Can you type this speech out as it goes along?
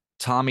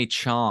Tommy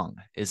Chong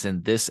is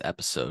in this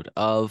episode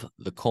of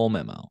The Cole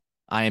Memo.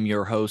 I am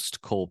your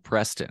host, Cole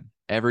Preston.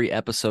 Every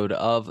episode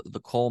of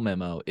The Cole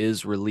Memo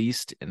is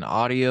released in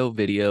audio,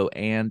 video,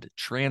 and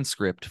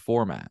transcript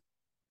format.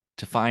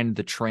 To find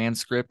the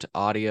transcript,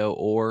 audio,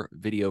 or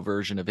video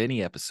version of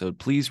any episode,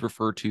 please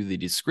refer to the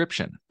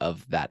description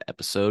of that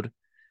episode.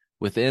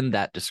 Within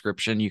that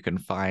description, you can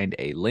find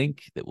a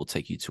link that will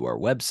take you to our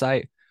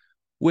website,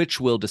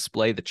 which will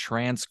display the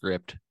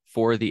transcript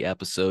for the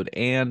episode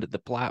and the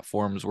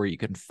platforms where you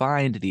can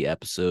find the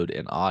episode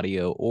in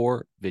audio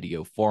or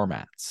video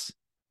formats.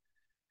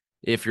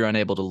 If you're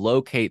unable to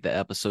locate the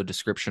episode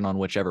description on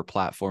whichever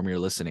platform you're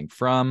listening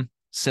from,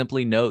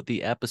 simply note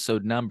the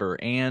episode number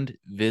and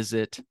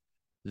visit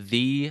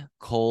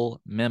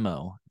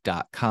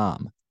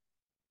thecolememo.com.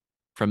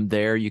 From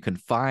there, you can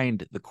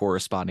find the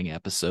corresponding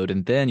episode,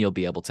 and then you'll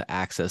be able to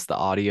access the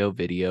audio,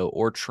 video,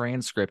 or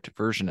transcript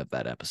version of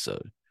that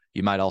episode.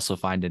 You might also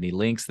find any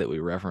links that we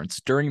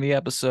referenced during the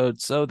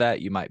episode so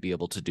that you might be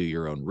able to do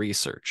your own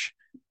research.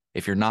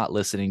 If you're not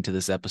listening to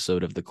this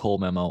episode of The Cole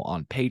Memo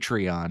on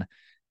Patreon,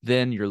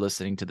 then you're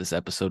listening to this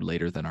episode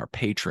later than our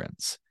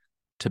patrons.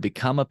 To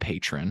become a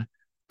patron,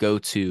 go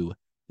to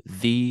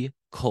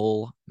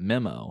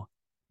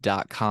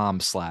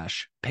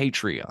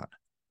thecolememo.com/Patreon.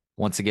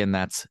 Once again,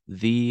 that's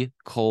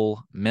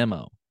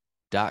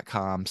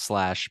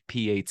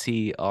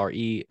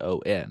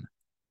thecolememo.com/Patreon.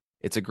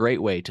 It's a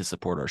great way to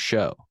support our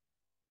show.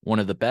 One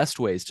of the best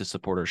ways to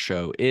support our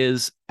show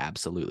is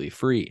absolutely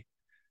free.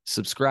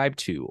 Subscribe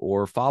to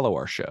or follow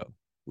our show.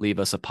 Leave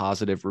us a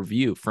positive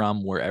review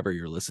from wherever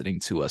you're listening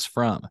to us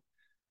from.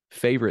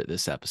 Favorite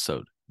this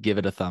episode, give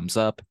it a thumbs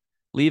up,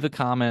 leave a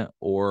comment,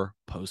 or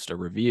post a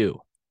review.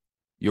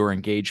 Your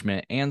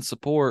engagement and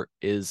support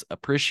is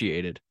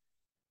appreciated.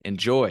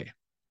 Enjoy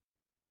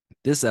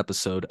this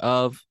episode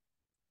of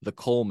The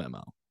Cole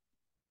Memo.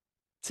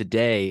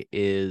 Today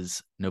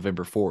is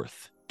November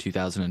 4th,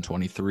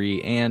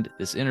 2023, and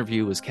this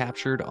interview was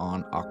captured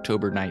on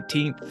October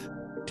 19th,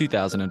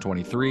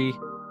 2023.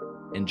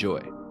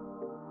 Enjoy.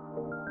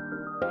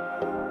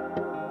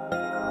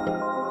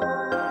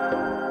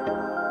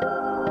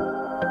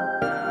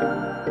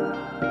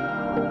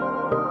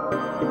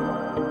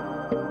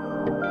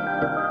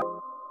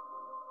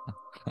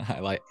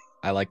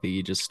 I like that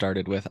you just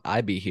started with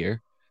 "I be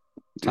here."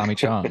 Tommy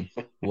Chong,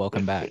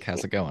 welcome back.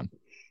 How's it going?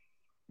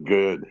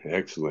 Good.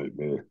 Excellent,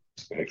 man.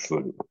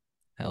 Excellent.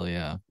 Hell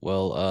yeah.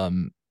 Well, I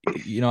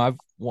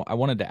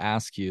wanted to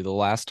ask you, the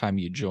last time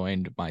you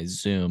joined my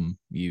Zoom,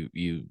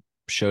 you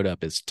showed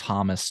up as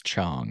Thomas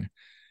Chong,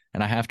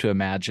 and I have to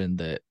imagine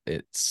that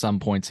at some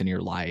points in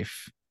your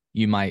life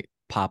you might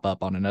pop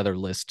up on another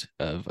list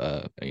of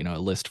a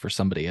list for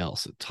somebody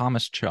else,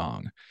 Thomas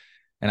Chong.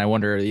 And I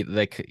wonder,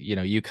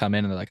 you come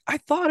in and they're like, "I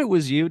thought it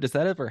was you." Does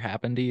that ever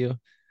happen to you?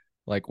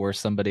 Like where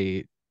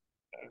somebody,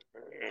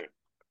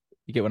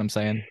 you get what I'm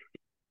saying?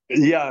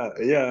 Yeah,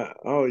 yeah.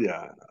 Oh,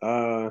 yeah.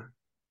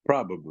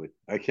 Probably.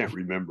 I can't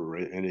remember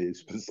any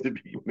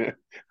specific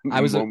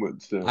I was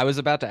moments. I was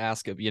about to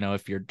ask if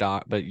your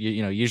doc, but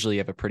usually you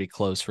have a pretty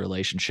close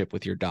relationship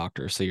with your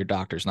doctor, so your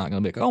doctor's not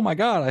going to be like, "Oh my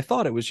God, I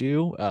thought it was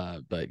you."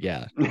 But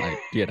yeah,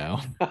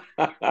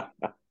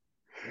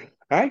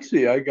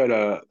 Actually, I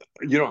got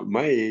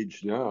my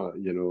age now,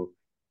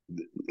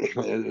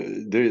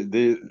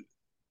 they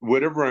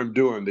whatever I'm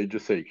doing, they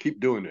just say, keep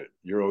doing it.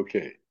 You're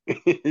okay.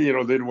 They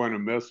don't want to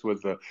mess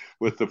with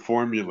the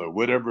formula,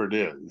 whatever it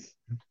is.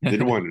 They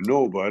don't want to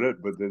know about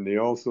it, but then they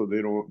don't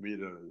want me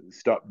to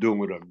stop doing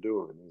what I'm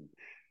doing.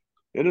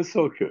 And it's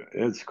so good.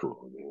 It's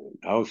cool, man.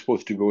 I was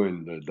supposed to go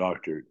in the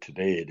doctor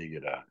today to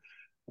get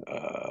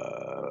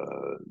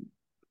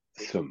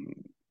some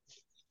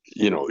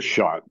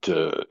shot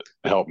to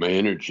help my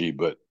energy,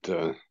 but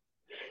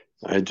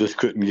I just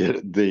couldn't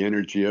get the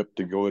energy up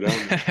to go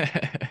down.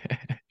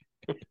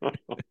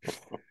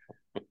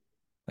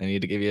 I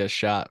need to give you a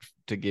shot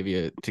to get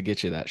you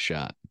that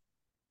shot.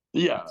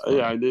 Yeah,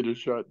 yeah, I need a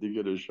shot to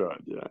get a shot.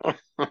 Yeah.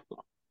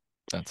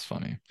 That's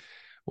funny.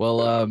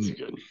 Well, That's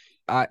good.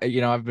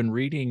 I've been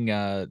reading,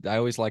 I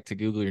always like to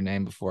Google your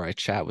name before I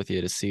chat with you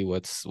to see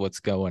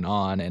what's going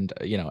on. And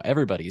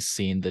everybody's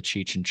seen the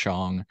Cheech and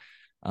Chong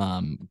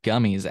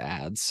gummies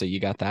ads. So you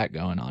got that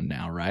going on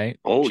now, right?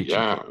 Oh Cheech and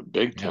yeah,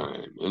 big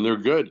time. And they're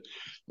good.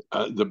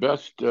 The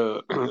best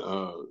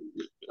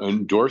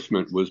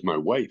endorsement was my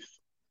wife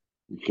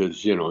because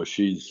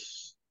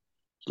she's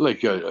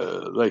like a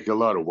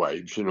lot of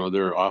wives,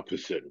 they're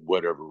opposite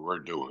whatever we're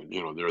doing.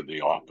 They're the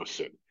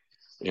opposite.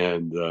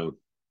 And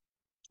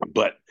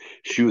but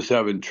she was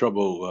having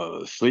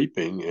trouble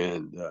sleeping,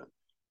 and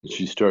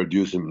she started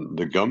using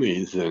the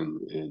gummies,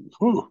 and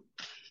whew,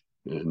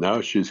 and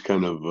now she's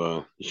kind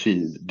of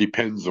she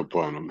depends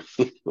upon them.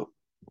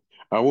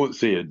 I won't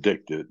say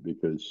addicted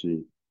because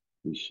she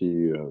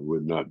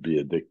would not be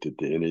addicted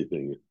to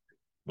anything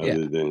Yeah.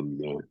 other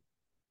than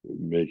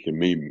making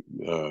me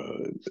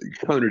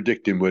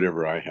contradicting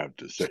whatever I have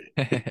to say.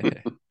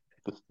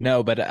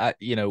 No, but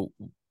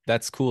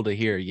that's cool to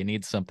hear. You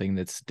need something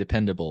that's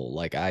dependable.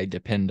 Like I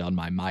depend on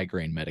my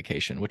migraine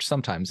medication, which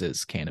sometimes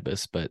is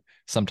cannabis, but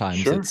sometimes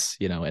Sure. it's,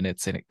 and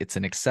it's an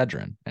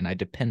Excedrin, and I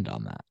depend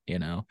on that.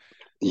 Um,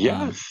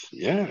 Yes,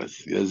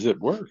 yes, as it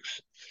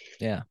works.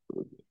 yeah.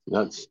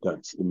 That's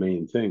the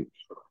main thing.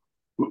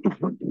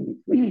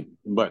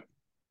 but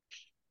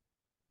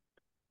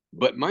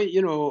my,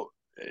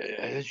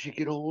 as you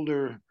get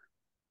older,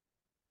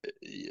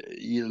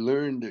 you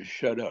learn to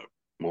shut up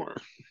more.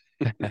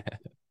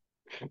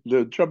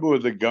 The trouble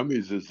with the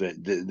gummies is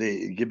that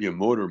they give you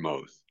motor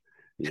mouth.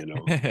 You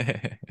know,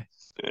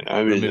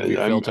 I mean, Remove your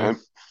filter. I'm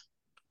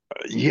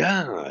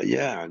yeah,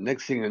 yeah.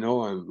 Next thing I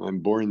know, I'm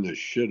boring the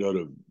shit out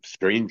of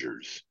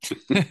strangers.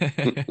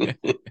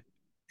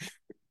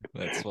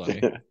 That's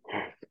funny.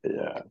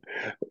 Yeah,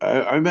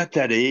 I'm at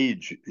that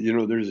age.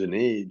 There's an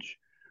age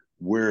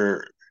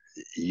where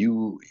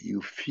you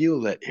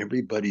feel that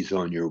everybody's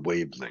on your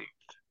wavelength.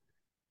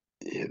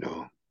 You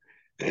know,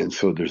 and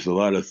so there's a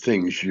lot of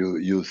things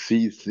you'll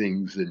see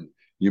things and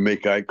you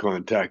make eye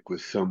contact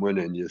with someone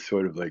and you're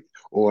sort of like,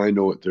 oh, I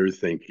know what they're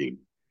thinking,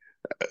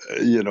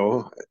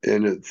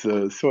 and it's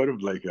sort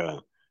of like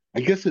I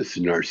guess it's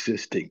a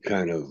narcissistic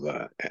kind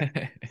of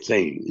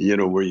thing,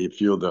 where you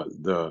feel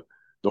the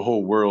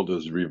whole world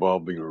is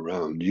revolving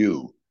around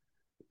you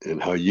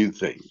and how you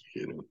think.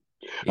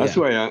 That's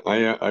Yeah.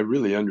 why I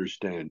really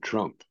understand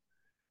Trump.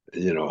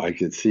 I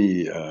could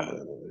see,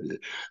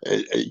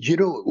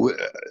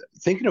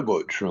 thinking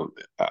about Trump,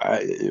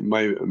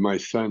 my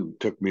son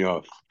took me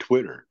off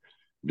Twitter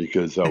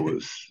because I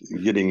was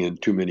getting in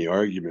too many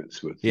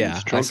arguments with these Yeah,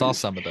 I saw Trumpies.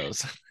 some of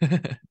those.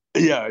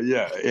 Yeah,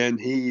 yeah, and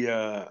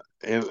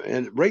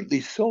and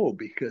rightly so,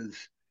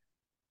 because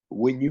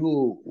when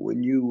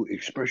you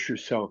express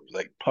yourself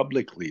like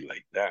publicly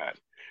like that,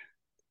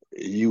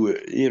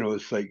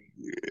 it's like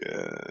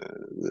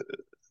uh,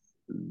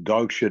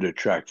 dog should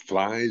attract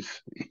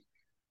flies.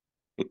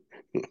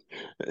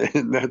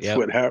 And that's Yep.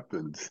 what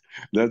happens.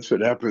 That's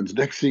what happens.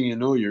 Next thing you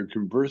know, you're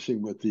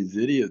conversing with these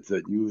idiots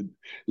that you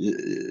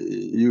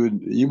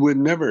would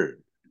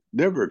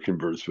never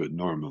converse with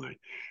normally.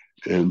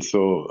 And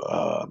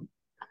so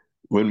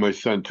when my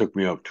son took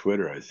me off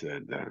Twitter, I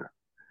said,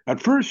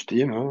 at first,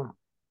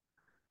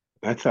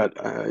 I thought,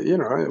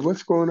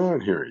 what's going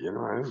on here?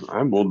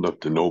 I'm old enough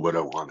to know what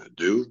I want to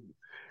do.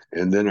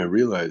 And then I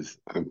realized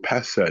I'm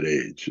past that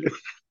age.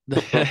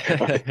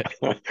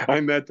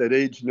 I'm at that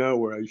age now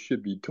where I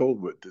should be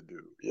told what to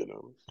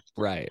do.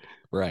 Right,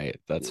 right.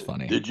 That's Yeah.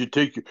 funny. Did you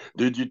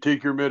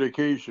take your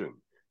medication?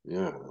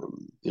 Yeah.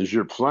 Is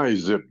your fly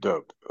zipped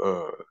up?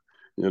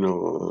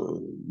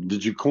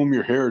 Did you comb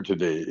your hair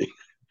today?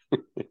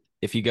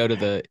 If you go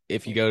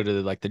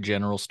to like the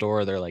general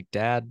store, they're like,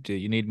 "Dad, do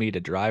you need me to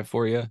drive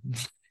for you?"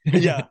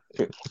 Yeah.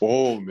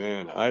 Oh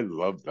man, I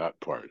love that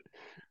part.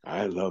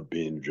 I love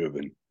being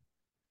driven.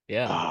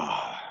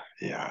 Yeah.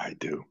 Yeah, I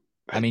do.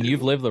 I I mean, you've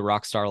do. lived the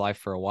rock star life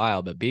for a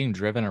while, but being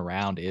driven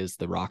around is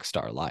the rock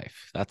star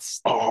life.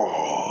 That's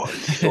Oh,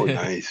 it's so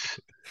nice.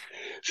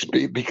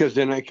 Because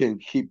then I can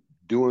keep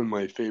doing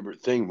my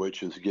favorite thing,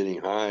 which is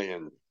getting high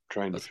and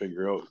trying to that's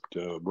figure out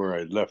where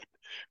I left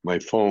my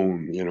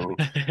phone.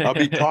 I'll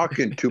be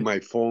talking to my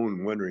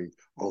phone, wondering,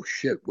 "Oh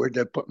shit, where'd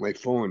I put my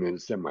phone?" And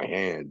it's in my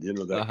hand.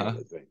 That uh-huh. kind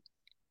of thing.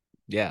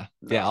 Yeah.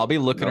 Yeah. I'll No, be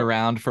looking no.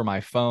 around for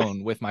my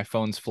phone with my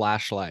phone's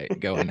flashlight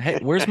going, "Hey,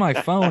 where's my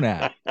phone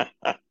at?"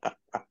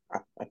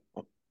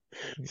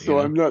 You So know?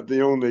 I'm not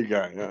the only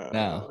guy.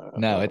 No,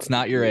 no, it's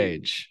not your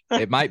age.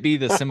 It might be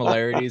the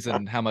similarities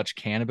and how much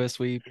cannabis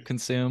we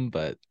consume,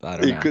 but I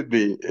don't It know. could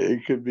be.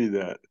 It could be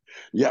that.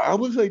 Yeah, I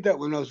was like that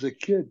when I was a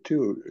kid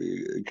too.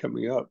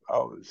 Coming up, I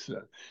was.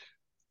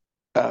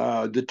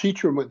 The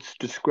teacher once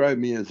described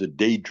me as a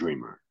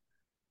daydreamer.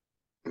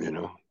 You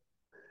know,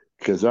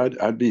 because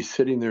I'd be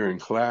sitting there in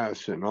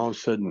class, and all of a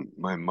sudden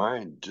my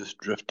mind just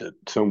drifted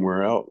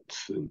somewhere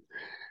else,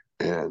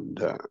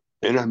 and uh,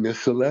 and I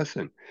missed the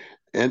lesson.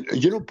 And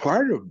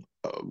part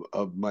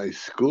of my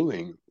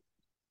schooling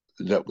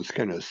that was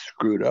kind of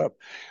screwed up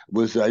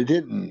was I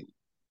didn't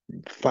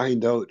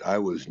find out I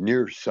was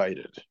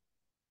nearsighted,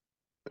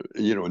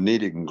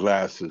 needing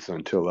glasses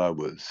until I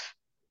was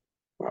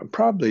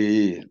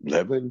probably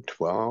 11,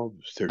 12, Oh,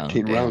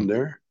 13,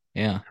 damn.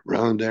 Yeah.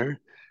 around there.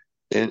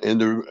 And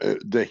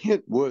the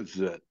hint was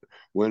that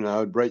when I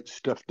would write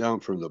stuff down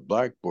from the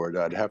blackboard,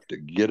 I'd have to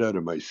get out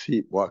of my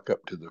seat, walk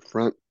up to the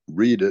front,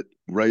 read it,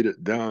 write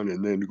it down,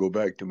 and then go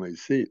back to my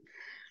seat.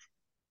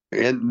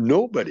 And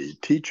nobody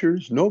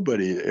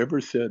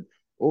ever said,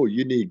 "Oh,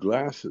 you need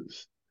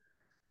glasses."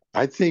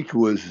 I think it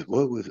was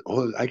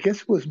I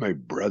guess it was my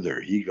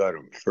brother. He got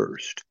them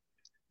first,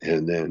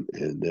 and then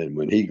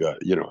when he got,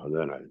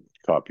 then I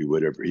copy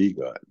whatever he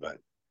got. But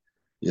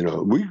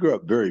we grew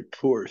up very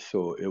poor,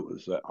 so it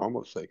was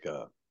almost like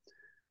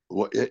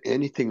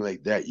anything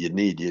like that you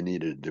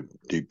needed to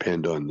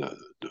depend on the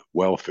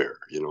welfare,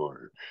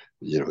 or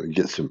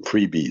get some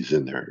freebies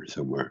in there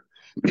somewhere.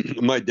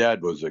 My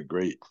dad was a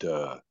great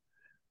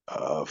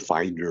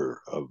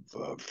finder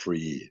of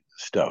free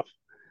stuff,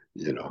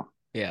 you know.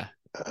 Yeah.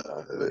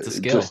 Uh, It's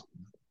a just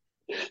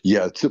skill.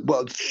 Yeah,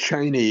 it's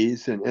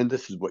Chinese, and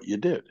this is what you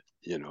did.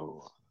 You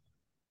know,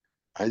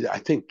 I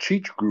think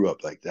Cheech grew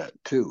up like that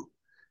too.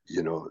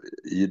 You know,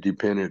 you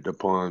depended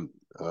upon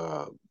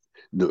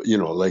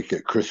like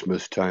at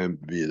Christmas time,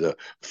 be the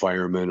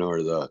firemen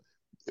or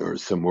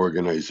some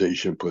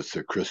organization puts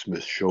a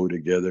Christmas show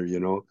together.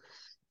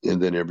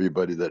 And then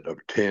everybody that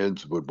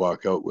attends would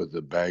walk out with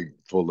a bag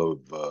full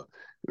of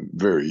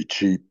very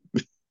cheap,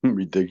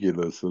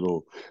 ridiculous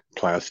little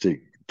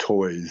plastic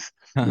toys.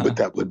 But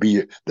that would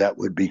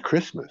be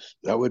Christmas.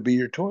 That would be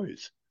your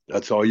toys.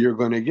 That's all you're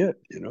going to get.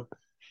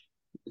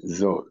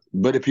 So,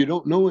 but if you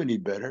don't know any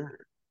better,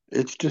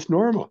 it's just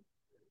normal.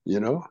 You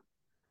know,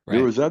 there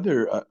Right. was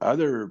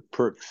other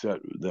perks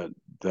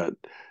that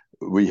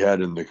we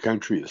had in the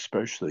country,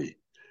 especially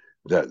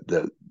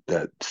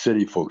that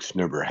city folks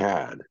never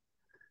had.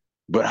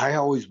 But I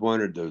always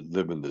wanted to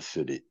live in the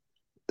city,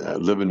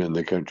 living in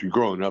the country,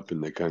 growing up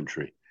in the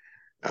country.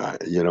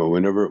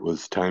 Whenever it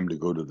was time to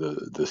go to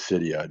the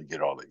city, I'd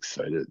get all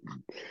excited.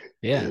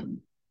 Yeah.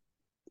 And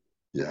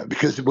yeah,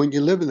 because when you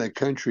live in the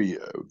country,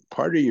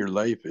 part of your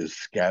life is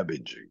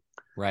scavenging.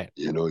 Right.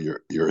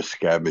 You're a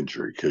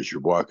scavenger because you're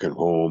walking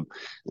home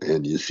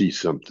and you see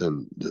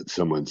something that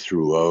someone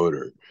threw out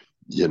or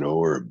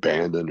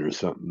abandoned or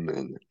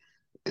something,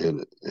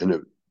 and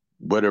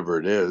whatever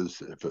it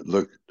is,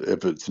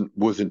 if it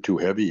wasn't too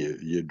heavy,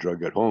 you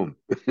drug it home.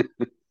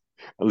 At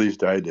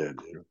least I did.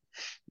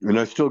 And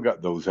I still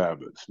got those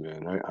habits,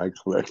 man. I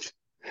collect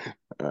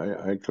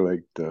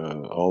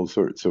all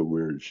sorts of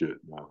weird shit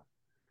now,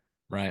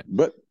 Right.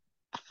 but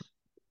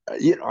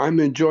I'm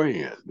enjoying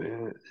it,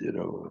 man.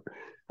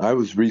 I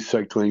was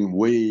recycling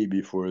way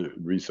before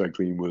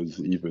recycling was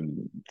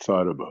even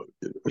thought about.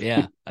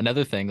 Yeah.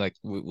 Another thing, like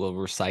well,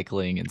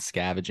 recycling and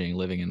scavenging,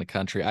 living in the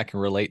country, I can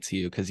relate to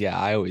you because yeah,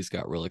 I always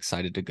got real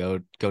excited to go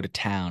to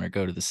town or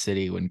go to the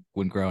city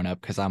when growing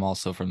up because I'm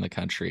also from the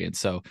country. And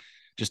so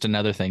just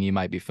another thing you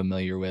might be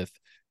familiar with,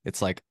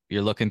 it's like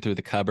you're looking through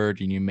the cupboard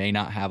and you may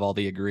not have all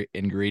the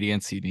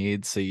ingredients you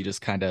need, so you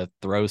just kind of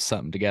throw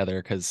something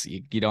together because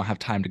you don't have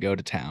time to go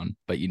to town,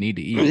 but you need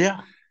to eat. Yeah,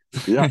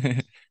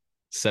 yeah.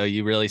 So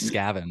you really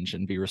scavenge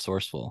and be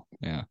resourceful.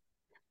 Yeah.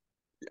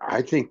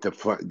 I think the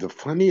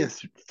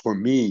funniest for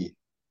me,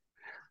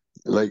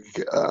 like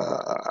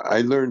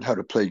I learned how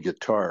to play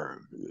guitar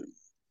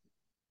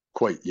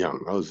quite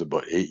young. I was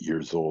about 8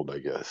 years old, I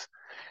guess.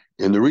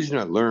 And the reason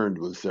I learned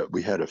was that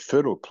we had a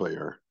fiddle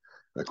player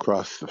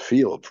across the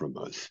field from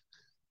us,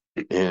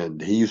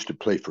 and he used to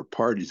play for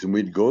parties, and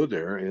we'd go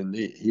there, and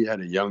he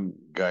had a young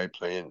guy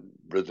playing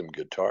rhythm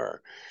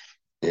guitar,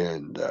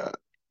 and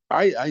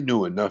I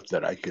knew enough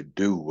that I could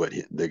do what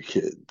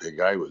the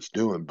guy was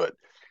doing, but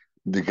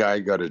the guy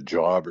got a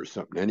job or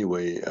something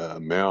anyway.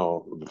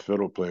 Mel, the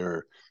fiddle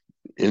player,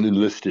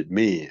 enlisted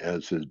me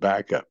as his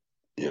backup,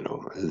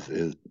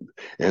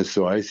 and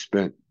so I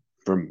spent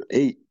from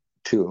 8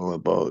 till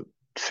about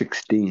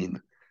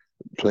 16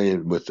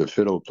 playing with the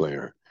fiddle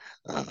player,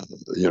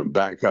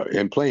 back up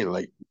and playing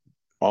like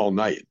all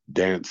night,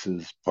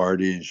 dances,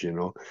 parties.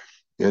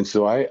 And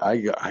so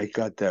I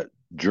got that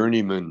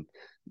journeyman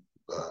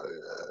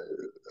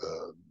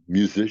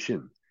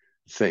musician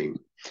thing,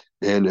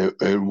 and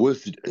it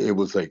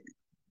was like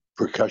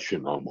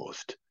percussion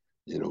almost,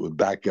 with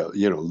backup,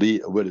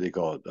 lead, what do they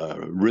call it,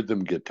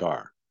 rhythm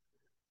guitar,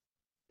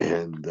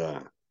 and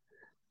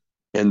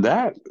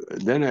that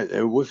then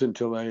it wasn't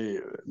until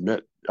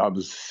I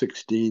was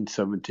 16,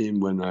 17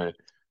 when I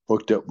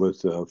hooked up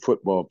with a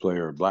football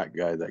player, a black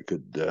guy that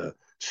could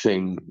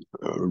sing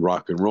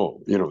rock and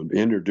roll.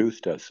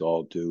 Introduced us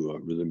all to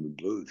rhythm and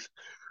blues,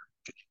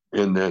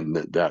 and then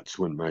that's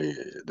when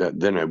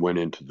then I went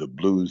into the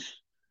blues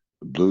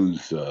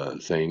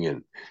thing,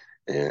 and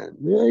yeah,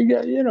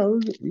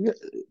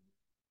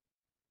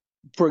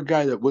 for a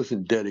guy that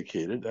wasn't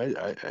dedicated,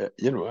 I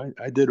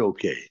did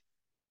okay,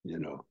 you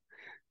know.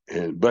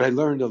 But I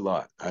learned a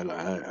lot.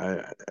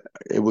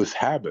 It was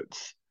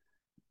habits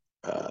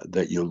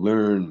that you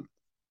learn.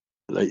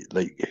 Like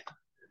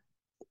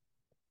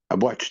I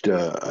watched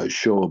a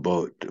show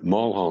about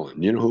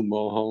Mulholland. You know who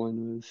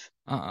Mulholland is?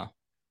 Uh-uh.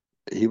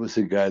 He was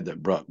the guy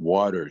that brought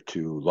water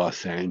to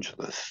Los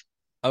Angeles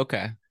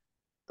Okay.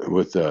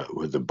 with a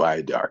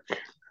viaduct,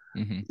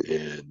 Hmm.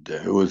 and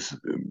it was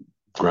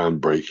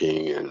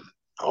groundbreaking and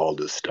all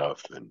this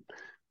stuff.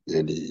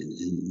 And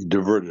he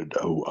diverted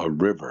a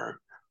river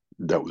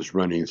that was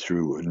running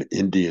through an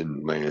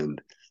Indian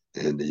land,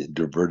 and he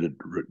diverted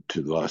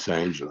to Los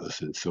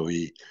Angeles. And so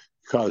he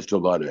caused a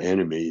lot of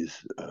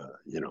enemies,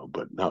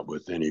 but not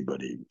with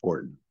anybody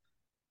important.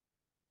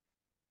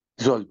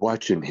 So I was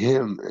watching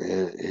him,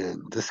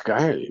 and this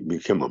guy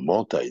became a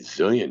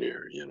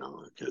multi-zillionaire,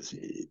 because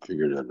he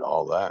figured out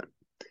all that.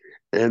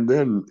 And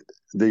then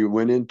they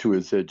went into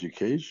his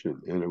education,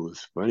 and it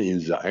was funny. He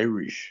was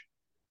Irish,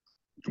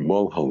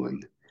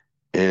 Mulholland,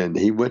 and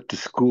he went to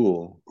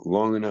school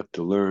long enough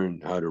to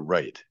learn how to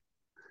write,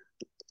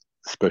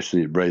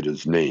 especially write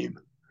his name.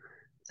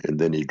 And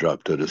then he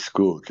dropped out of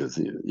school because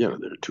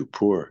they're too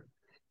poor.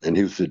 And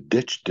he was a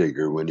ditch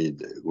digger when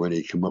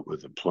he came up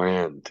with a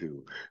plan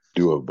to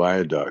do a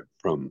viaduct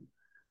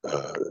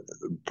uh,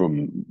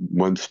 from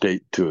one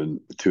state to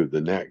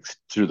the next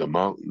through the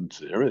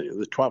mountains and everything. It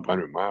was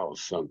 1,200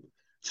 miles,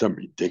 some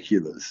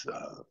ridiculous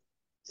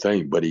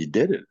thing, but he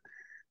did it,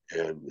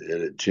 and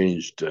it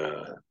changed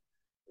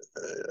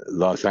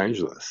Los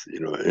Angeles.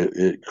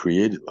 It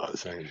created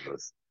Los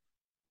Angeles.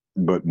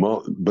 But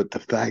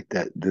the fact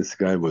that this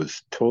guy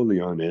was totally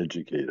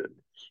uneducated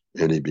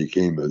and he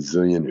became a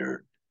zillionaire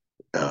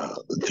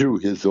through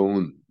his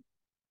own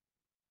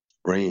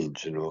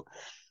brains,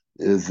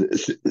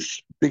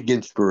 is big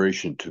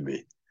inspiration to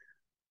me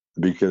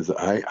because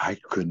I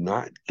could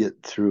not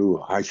get through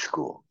high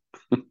school.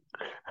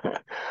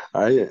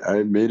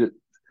 I made it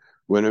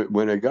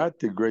when I got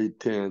to grade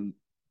 10,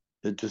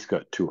 it just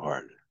got too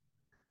hard.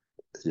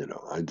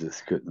 I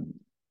just couldn't.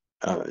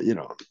 You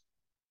know,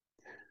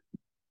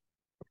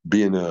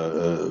 being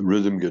a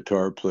rhythm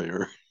guitar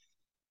player,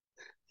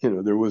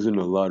 there wasn't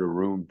a lot of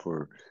room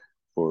for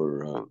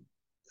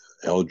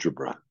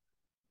algebra.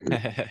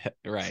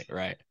 Right,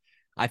 right.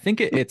 I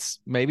think it's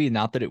maybe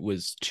not that it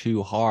was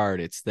too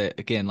hard. It's that,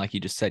 again, like you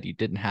just said, you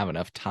didn't have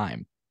enough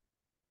time,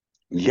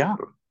 Yeah,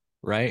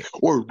 right?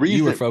 or You were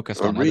reason,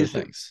 focused a on other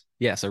reason. things.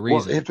 Yes, a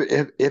Well, reason.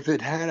 if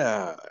it had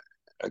a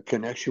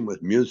connection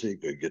with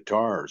music, a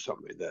guitar or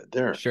something like that,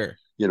 there, Sure.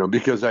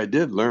 because I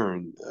did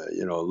learn,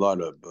 a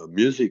lot of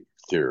music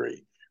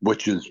theory,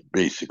 which is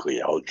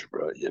basically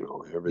algebra.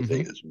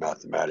 Everything Hmm. is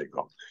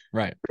mathematical.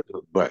 Right.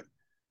 But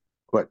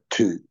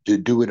to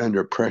do it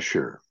under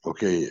pressure,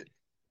 okay,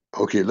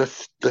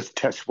 let's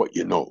test what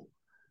you know.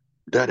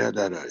 Da da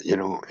da da,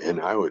 and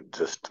I would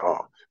just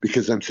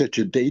because I'm such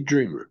a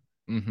daydreamer,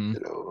 Hmm. you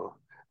know,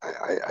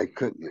 I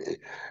couldn't,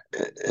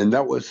 and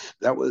that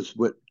was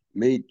what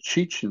made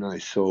Cheech and I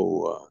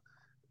so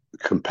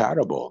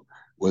compatible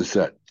was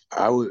that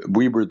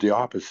we were the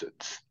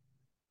opposites.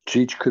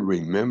 Cheech could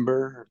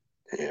remember,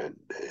 and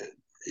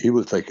he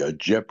was like a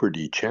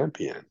Jeopardy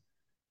champion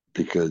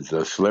because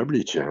a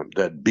celebrity champ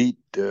that beat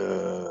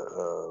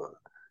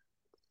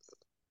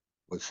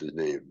what's his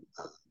name,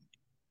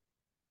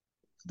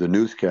 the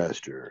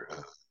newscaster,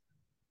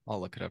 I'll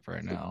look it up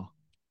right now.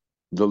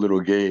 the little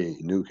gay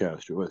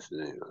newscaster. What's his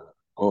name?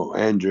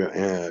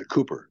 Andrew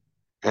Cooper,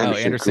 Oh,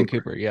 Anderson Anderson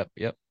Cooper. Cooper. Yep,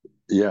 yep.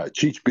 Yeah,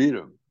 Cheech beat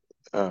him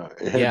head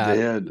to Yeah,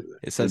 head it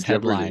in says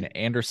headline: Jeopardy.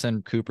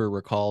 Anderson Cooper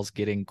recalls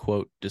getting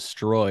quote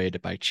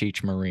destroyed by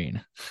Cheech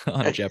Marine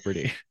on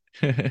Jeopardy.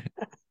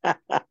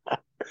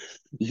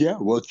 Yeah,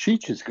 well,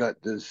 Cheech has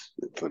got this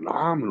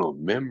phenomenal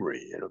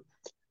memory,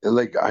 And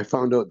like I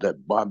found out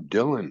that Bob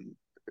Dylan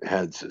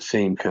has the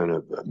same kind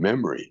of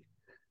memory.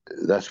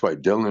 That's why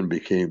Dylan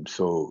became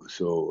so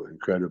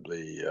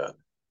incredibly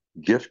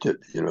gifted,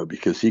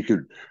 because he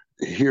could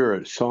hear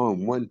a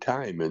song one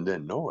time and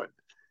then know it,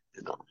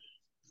 you know.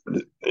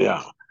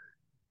 Yeah.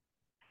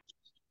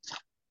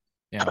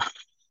 Yeah.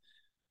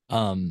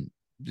 Um,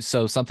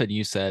 so something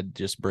you said,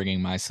 just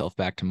bringing myself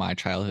back to my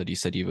childhood, you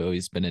said you've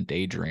always been a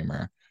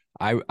daydreamer.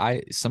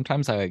 I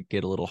sometimes I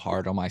get a little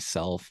hard on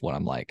myself when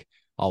I'm like,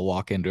 I'll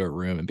walk into a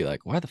room and be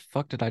like, why the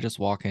fuck did I just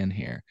walk in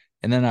here?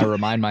 And then I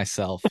remind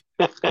myself,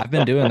 I've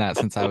been doing that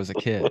since I was a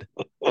kid,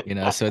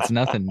 so it's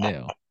nothing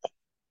new.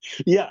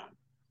 Yeah.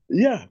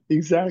 Yeah,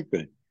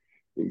 exactly.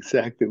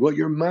 Exactly. Well,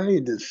 your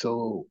mind is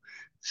so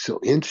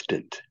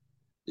instant.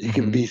 Hmm. You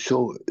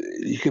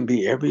can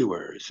be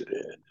everywhere.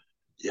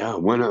 Yeah,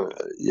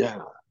 yeah,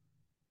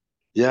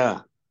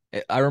 yeah.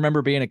 I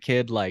remember being a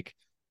kid, like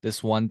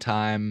this one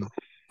time,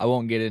 I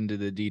won't get into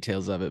the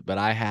details of it, but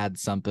I had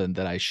something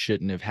that I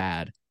shouldn't have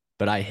had,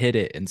 but I hid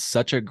it in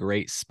such a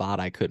great spot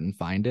I couldn't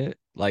find it.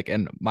 Like,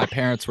 and my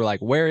parents were like,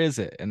 "Where is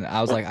it?" And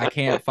I was like, "I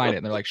can't find it."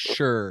 And they're like,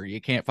 "Sure,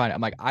 you can't find it."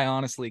 I'm like, "I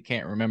honestly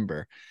can't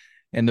remember."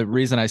 And the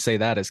reason I say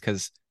that is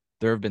because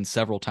there have been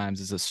several times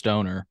as a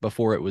stoner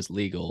before it was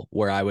legal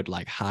where I would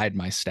like hide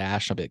my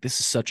stash. I'll be like, this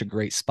is such a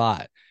great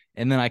spot.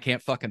 And then I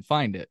can't fucking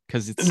find it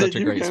because it's And such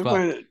then a you great can't spot.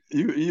 find it.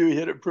 You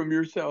hit it from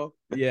yourself.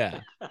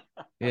 Yeah.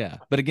 Yeah.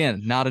 But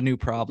again, not a new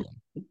problem.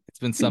 It's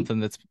been something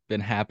that's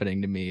been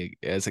happening to me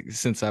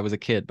since I was a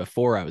kid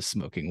before I was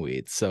smoking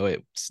weed. So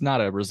it's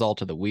not a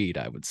result of the weed,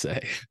 I would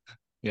say,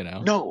 you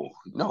know? No,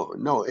 no,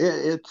 no.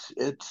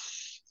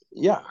 It's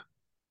yeah.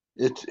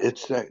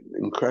 It's that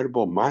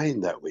incredible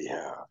mind that we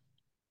have,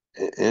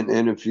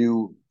 and if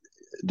you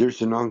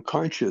there's an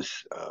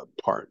unconscious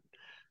part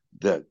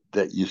that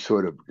you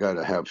sort of got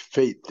to have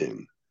faith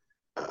in.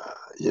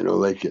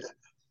 Like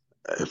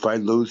if I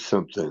lose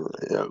something,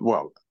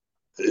 well,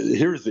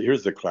 here's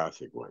the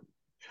classic one.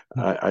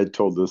 I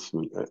told this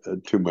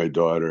to my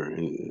daughter,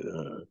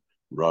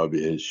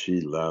 Robbie, and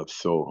she laughed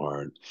so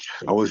hard.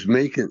 I was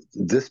making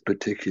this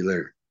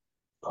particular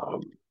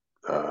um,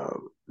 uh,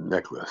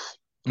 necklace.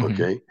 Hmm.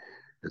 Okay,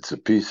 it's a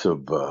piece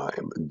of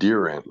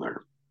deer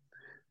antler,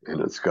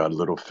 and it's got a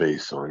little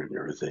face on it and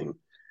everything.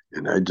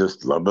 And I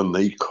just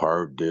lovingly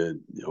carved it,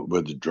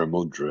 with a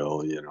Dremel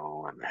drill, and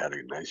I had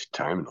a nice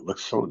time. And it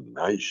looked so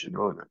nice, and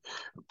I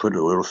put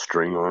a little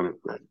string on it,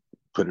 and I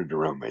put it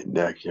around my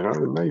neck, a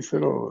nice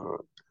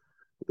little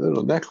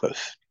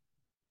necklace.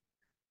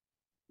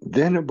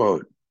 Then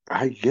about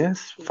I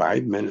guess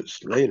 5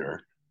 minutes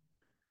later,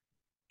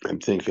 I'm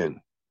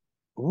thinking,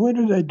 what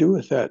did I do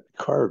with that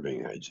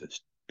carving I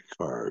just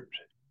carved?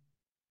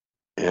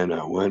 And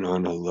I went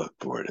on a look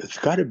for it. It's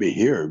got to be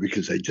here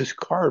because I just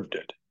carved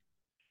it.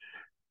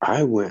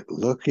 I went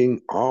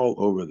looking all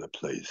over the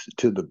place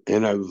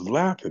and I was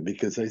laughing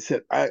because I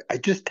said, I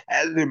just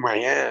had it in my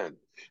hand.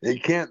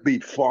 It can't be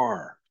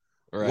far.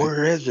 Right.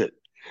 Where is it?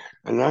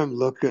 And I'm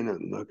looking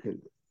and looking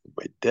at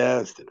my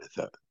desk, and I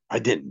thought, I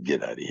didn't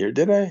get out of here,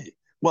 did I?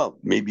 Well,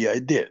 maybe I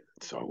did.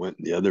 So I went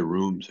in the other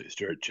rooms. I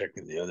started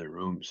checking the other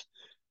rooms,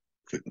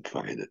 couldn't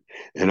find it.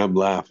 And I'm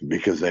laughing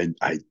because I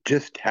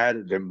just had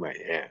it in my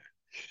hand.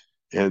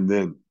 And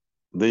then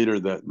later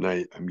that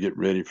night, I'm getting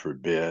ready for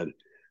bed,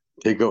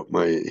 take out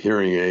my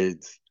hearing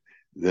aids.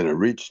 Then I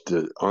reached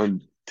to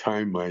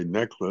untie my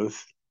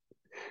necklace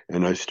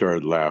and I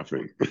started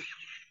laughing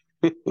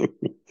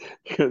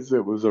because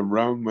it was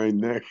around my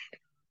neck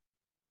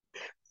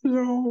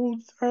the whole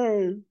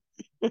time.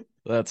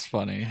 That's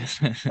funny.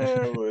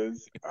 It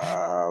was,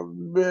 oh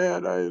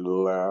man, I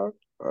laughed.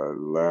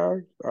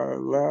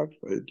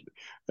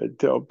 I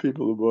tell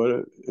people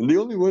about it. And the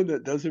only one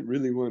that doesn't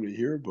really want to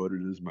hear about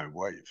it is my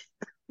wife.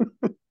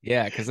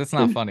 Yeah, because it's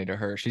not funny to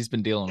her. She's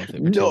been dealing with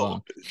it for too No,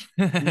 long.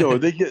 no,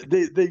 they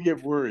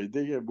get worried.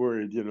 They get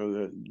worried,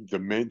 that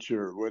dementia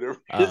or whatever is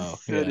Oh, yeah.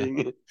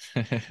 setting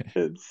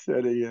it's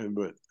setting in.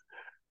 But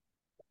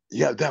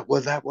yeah, that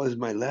was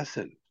my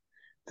lesson.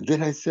 And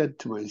then I said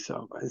to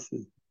myself, I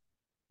said,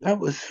 that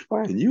was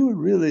fun. You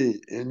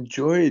really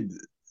enjoyed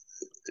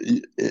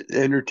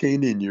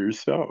entertaining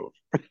yourself.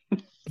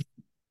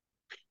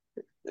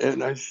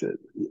 And I said,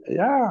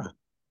 yeah,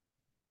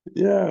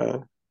 yeah.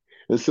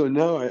 And so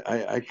now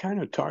I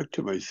kind of talk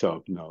to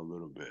myself now a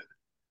little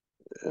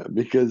bit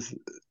because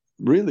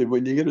really,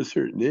 when you get a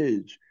certain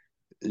age,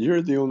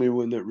 you're the only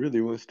one that really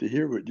wants to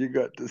hear what you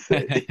got to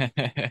say.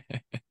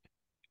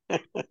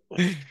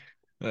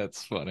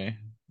 That's funny.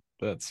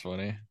 That's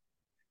funny.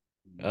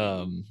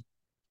 Um,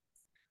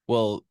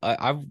 well,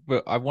 I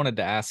wanted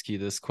to ask you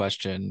this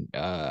question.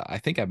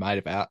 I think I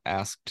might have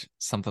asked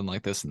something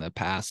like this in the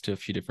past to a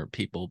few different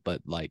people,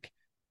 but like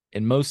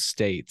in most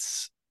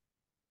states,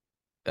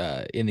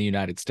 in the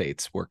United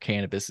States where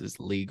cannabis is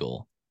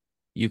legal,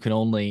 you can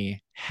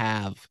only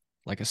have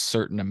like a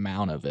certain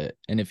amount of it,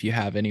 and if you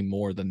have any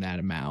more than that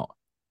amount,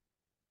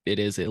 it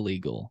is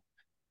illegal.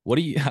 What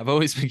do you? I've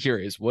always been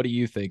curious. What do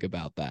you think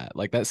about that?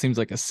 Like that seems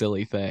like a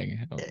silly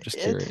thing. I'm just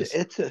It's curious.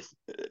 it's a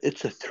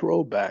it's a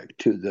throwback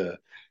to the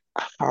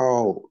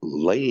how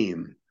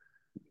lame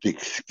the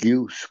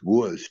excuse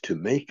was to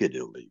make it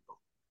illegal.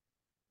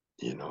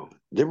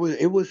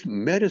 It was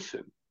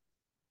medicine.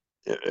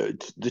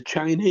 The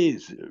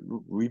Chinese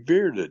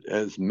revered it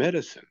as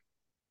medicine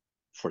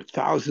for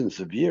thousands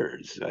of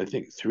years. I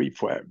think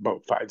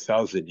about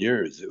 5,000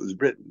 years. It was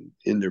written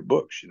in their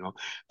books.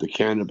 The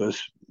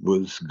cannabis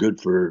was good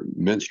for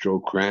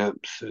menstrual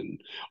cramps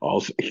and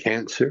also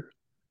cancer,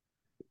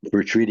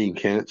 for treating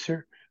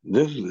cancer.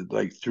 This is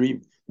like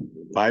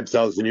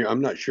 5,000 years.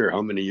 I'm not sure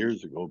how many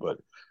years ago, but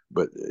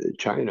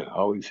China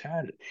always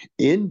had it.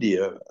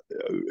 India,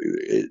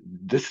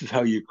 this is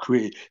how you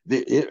create.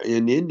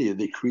 In India,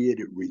 they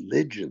created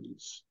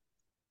religions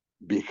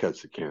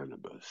because of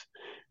cannabis,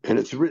 and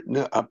it's written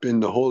up in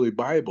the Holy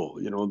Bible.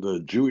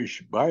 The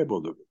Jewish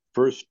Bible, the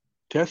First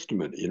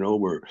Testament.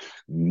 Where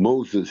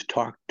Moses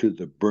talked to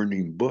the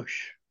burning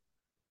bush.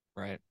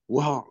 Right.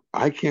 Well,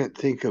 I can't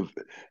think of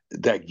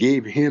that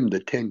gave him the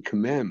Ten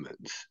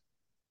Commandments.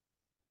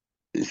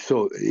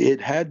 So it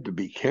had to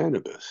be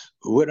cannabis.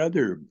 What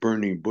other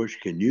burning bush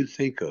can you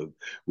think of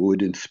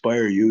would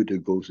inspire you to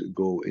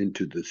go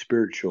into the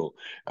spiritual,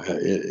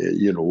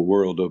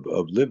 world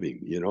of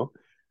living?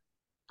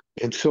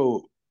 And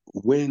so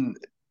when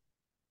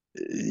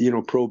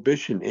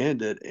prohibition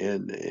ended,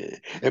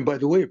 and by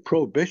the way,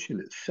 prohibition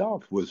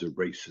itself was a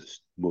racist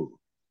move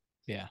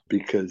Yeah.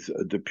 because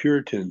the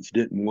Puritans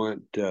didn't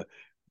want the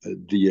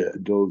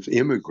those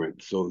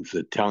immigrants, those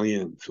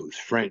Italians, those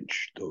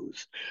French,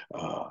 those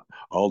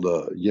all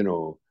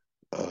the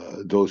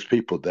those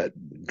people that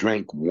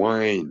drank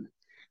wine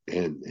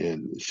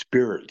and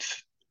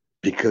spirits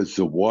because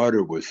the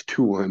water was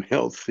too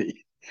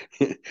unhealthy.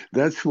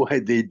 That's why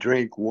they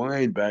drank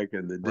wine back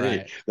in the day.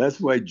 Right.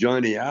 That's why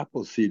Johnny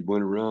Appleseed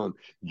went around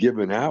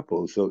giving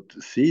apples so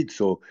seeds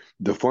so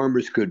the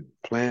farmers could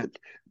plant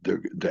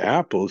the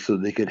apples so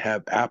they could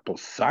have apple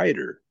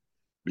cider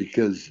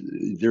because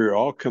they're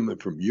all coming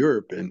from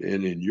Europe, and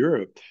in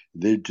Europe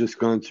they'd just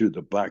gone through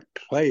the Black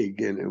Plague,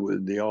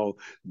 and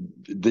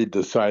they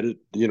decided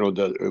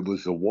that it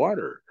was the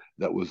water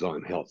that was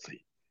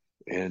unhealthy,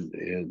 and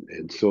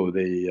so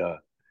they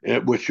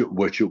which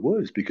it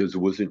was because it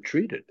wasn't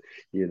treated.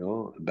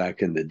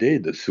 Back in the day,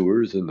 the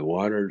sewers and the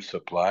water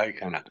supply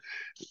kind of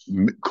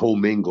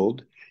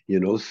commingled,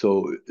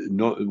 so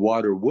no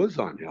water was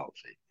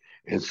unhealthy.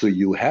 And so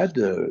you had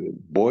to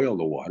boil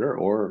the water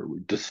or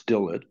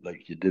distill it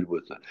like you did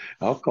with the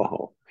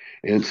alcohol.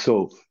 And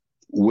so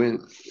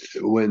when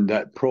when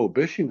that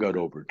prohibition got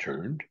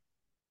overturned,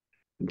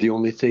 The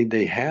only thing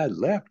they had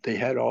left, they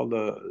had all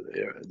the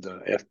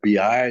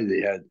FBI,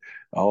 they had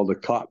all the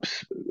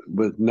cops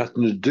with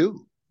nothing to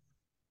do.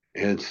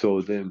 And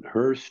so then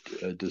Hearst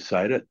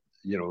decided,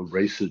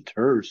 racist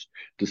Hearst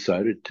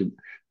decided to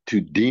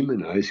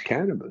demonize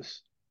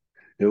cannabis.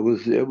 It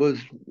was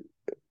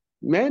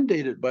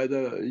mandated by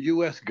the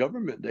U.S.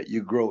 government that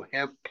you grow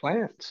hemp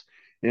plants,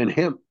 and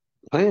hemp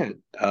plant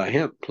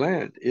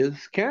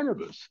is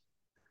cannabis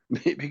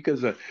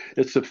because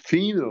it's a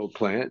female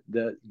plant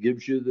that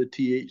gives you the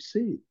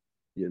THC,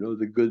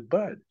 the good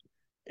bud.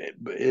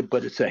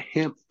 But it's a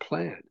hemp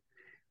plant.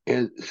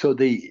 And so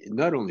they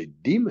not only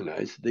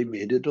demonized, they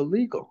made it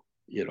illegal,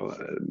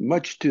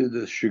 much to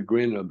the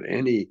chagrin of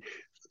any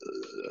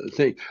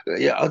thing.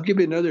 Yeah, I'll give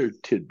you another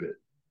tidbit.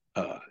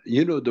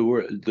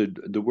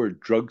 The word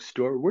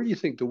drugstore. Where do you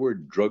think the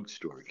word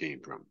drugstore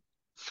came from?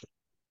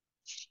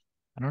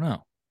 I don't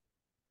know.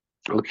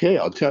 Okay,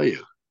 I'll tell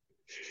you.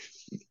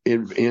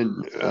 In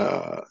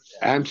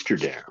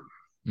Amsterdam,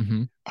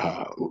 Hmm.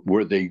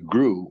 where they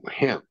grew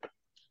hemp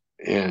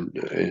and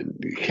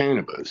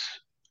cannabis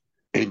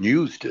and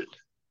used it,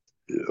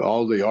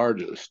 all the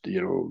artists,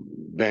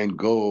 Van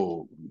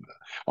Gogh,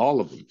 all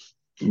of them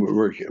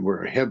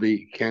were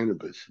heavy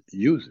cannabis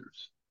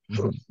users,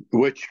 Hmm.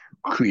 which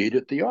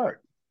created the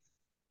art.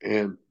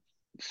 And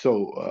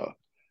so,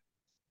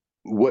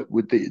 what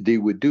would they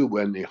would do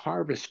when they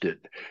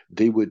harvested?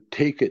 They would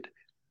take it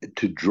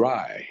to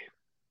dry,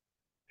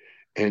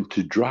 and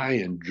to dry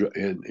in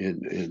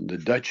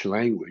the Dutch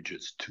language,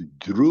 it's to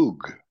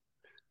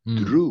Mm.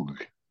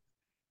 droog,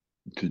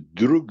 to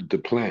droog the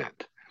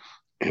plant.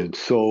 And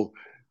so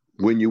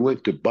when you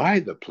went to buy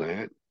the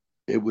plant,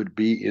 it would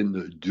be in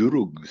the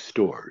drug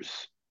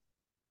stores.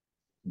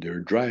 They're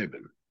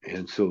driving.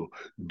 And so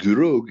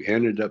drug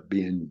ended up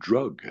being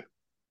drug,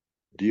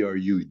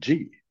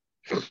 DRUG.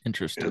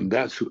 Interesting. And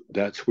that's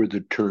where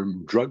the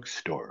term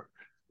drugstore,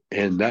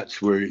 and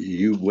that's where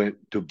you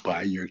went to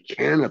buy your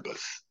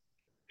cannabis,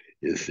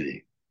 you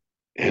see.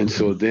 And Hmm.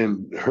 so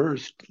then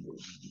Hearst,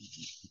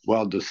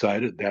 well,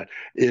 decided that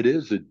it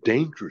is a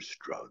dangerous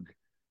drug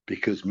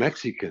because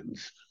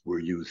Mexicans were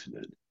using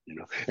it,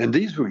 And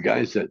these were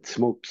guys that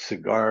smoked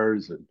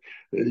cigars and,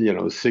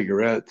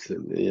 cigarettes,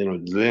 and,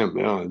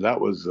 that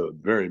was a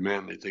very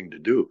manly thing to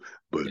do.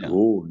 But Yeah.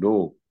 oh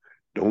no,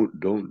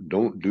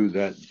 don't do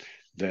that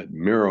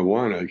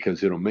marijuana,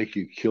 because it'll make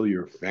you kill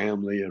your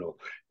family. It'll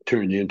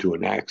turn you into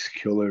an axe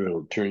killer.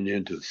 It'll turn you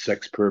into a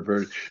sex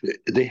pervert.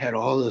 They had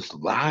all this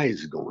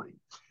lies going.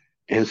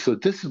 And so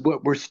this is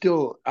what we're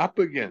still up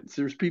against.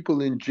 There's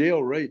people in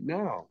jail right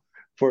now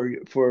for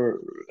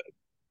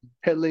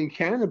peddling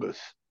cannabis,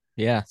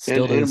 Yeah. and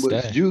Still to and it this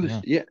was day.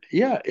 used. Yeah. Yeah,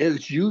 yeah,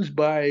 it's used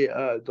by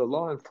the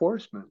law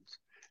enforcement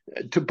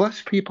to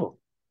bust people.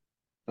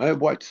 I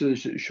watch the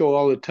show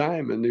all the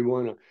time, and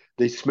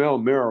they smell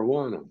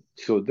marijuana,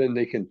 so then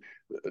they can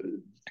uh,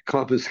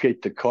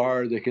 confiscate the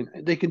car. They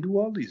can do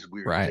all these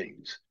weird Right.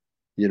 things.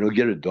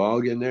 Get a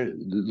dog in there,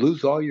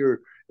 lose all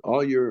your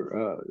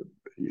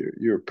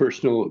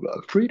personal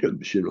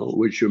freedoms.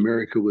 Which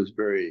America was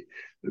very,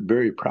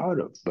 very proud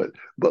of.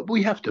 But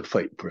we have to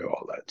fight for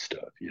all that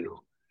stuff.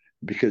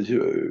 Because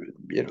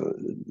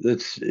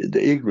that's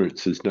the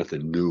ignorance is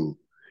nothing new.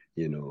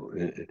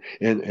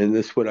 And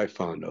that's what I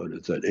found out,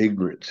 is that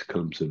ignorance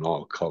comes in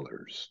all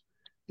colors.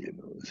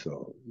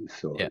 So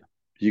Yeah.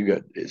 you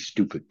got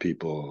stupid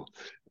people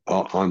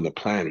on the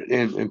planet.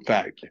 And in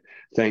fact,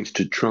 thanks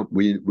to Trump,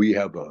 we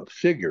have a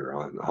figure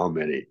on how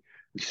many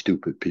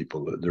stupid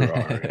people that there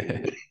are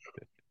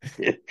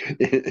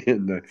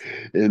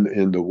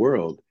in the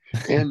world.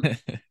 And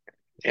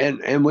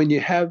and when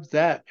you have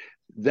that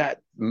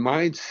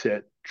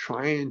mindset,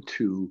 trying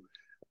to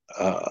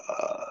uh,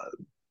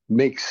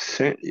 make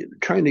sense,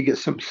 trying to get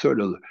some sort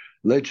of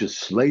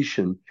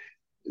legislation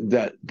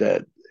that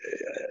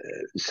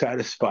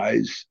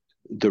satisfies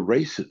the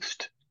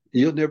racist,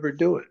 you'll never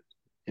do it.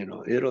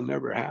 It'll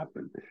never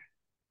happen.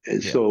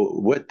 And Yeah. so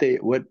what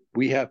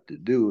we have to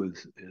do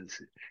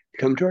is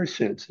come to our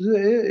senses.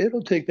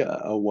 It'll take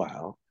a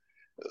while,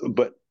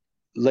 but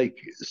like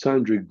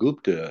Sandra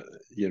Gupta,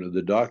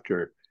 the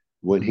doctor,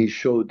 when he Hmm.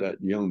 showed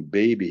that young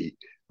baby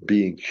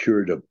being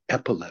cured of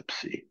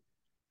epilepsy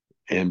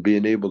and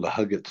being able to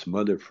hug its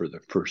mother for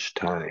the first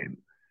time,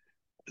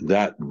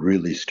 that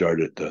really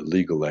started the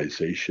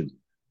legalization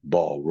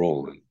ball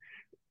rolling.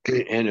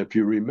 And if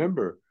you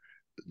remember,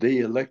 they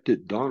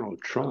elected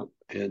Donald Trump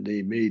and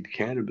they made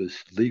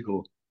cannabis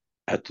legal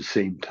at the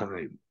same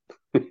time.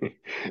 Right.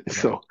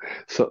 so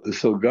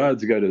so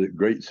God's got a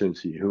great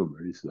sense of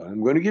humor. He said,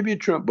 I'm going to give you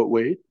Trump, but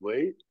wait,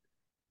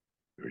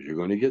 or you're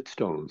going to get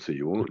stoned. So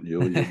you won't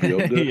you'll be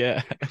able to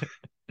Yeah.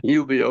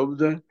 you'll be able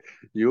to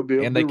you'll be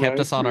able And they to kept ride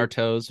us on our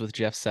through. toes with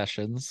Jeff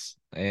Sessions.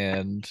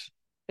 And,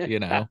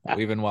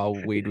 even while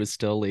weed was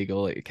still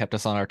legal, it kept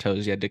us on our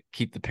toes. You had to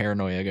keep the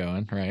paranoia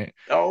going, right?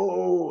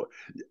 Oh,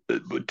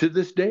 but to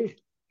this day,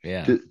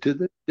 Yeah. to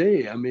this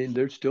day, I mean,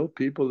 there's still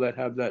people that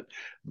have that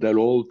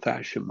old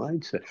fashioned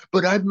mindset.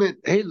 But I've met,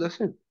 hey,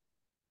 listen,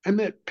 I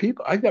met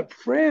people, I got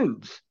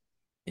friends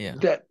Yeah.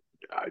 that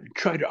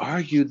try to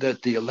argue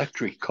that the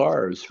electric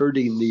car is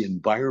hurting the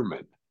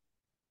environment.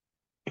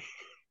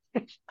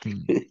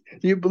 Hmm.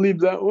 Do you believe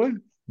that one?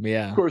 Of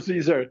Yeah, course,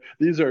 these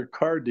are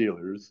car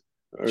dealers,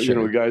 or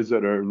sure. guys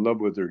that are in love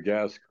with their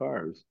gas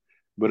cars.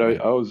 But I,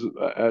 Right. I was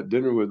at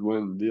dinner with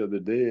one the other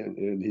day,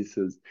 and he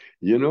says,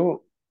 you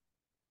know,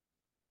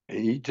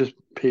 he just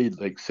paid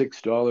like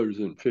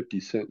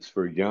 $6.50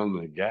 for a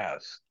gallon of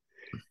gas,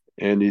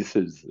 and he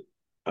says,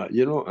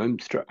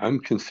 I'm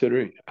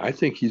considering. I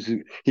think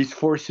he's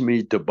forcing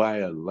me to buy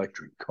an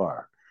electric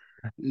car.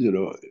 You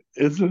know,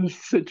 it's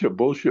such a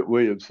bullshit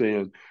way of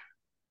saying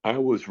I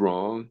was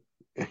wrong.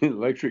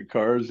 Electric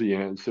car is the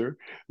answer,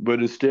 but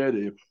instead,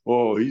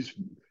 he's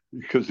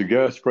because the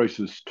gas price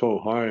is so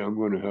high, I'm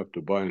going to have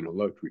to buy an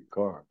electric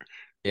car.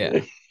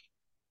 Yeah.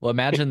 Well,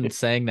 imagine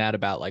saying that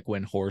about like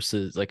when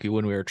horses, like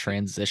when we were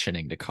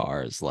transitioning to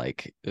cars,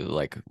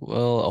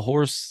 well, a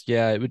horse,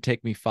 yeah, it would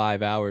take me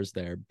 5 hours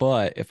there,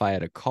 but if I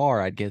had a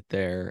car, I'd get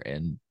there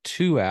in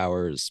 2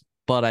 hours,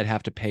 but I'd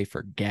have to pay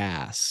for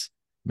gas.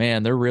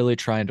 Man, they're really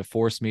trying to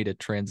force me to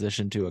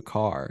transition to a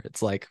car.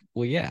 It's like,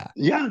 well, yeah.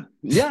 Yeah,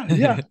 yeah,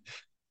 yeah,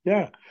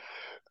 yeah.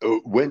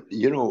 When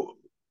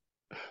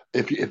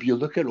if you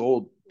look at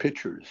old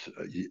pictures,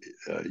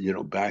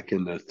 back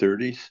in the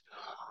 30s,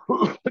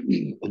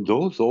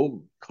 those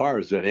old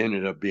cars that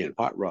ended up being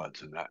hot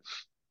rods and that,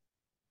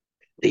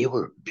 they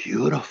were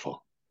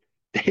beautiful.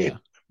 They Yeah.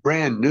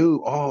 brand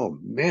new. Oh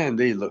man,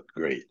 they look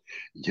great.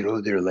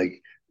 They're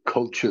like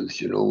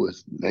coaches,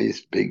 with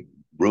nice big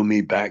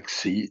roomy back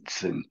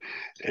seats and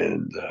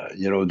then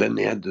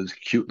they had those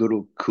cute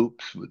little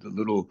coupes with the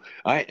little.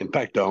 In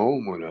fact, I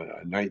own one,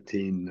 a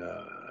 19,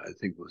 I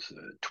think it was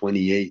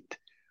 28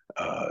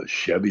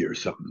 Chevy or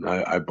something.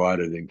 I bought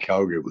it in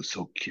Calgary. It was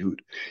so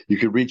cute. You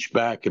could reach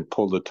back and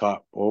pull the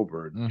top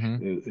over Hmm.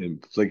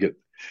 and flick it.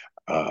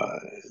 Uh,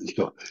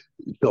 so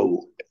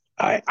so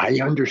I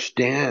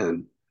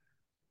understand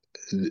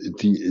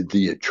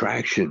the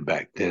attraction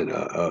back then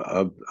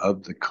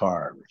of the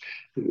car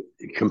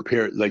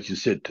compared, like you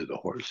said, to the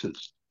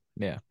horses.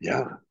 Yeah.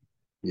 Yeah,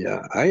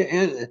 yeah.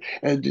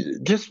 And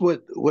just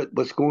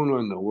what's going on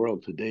in the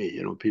world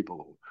today.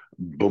 People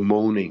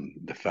bemoaning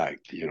the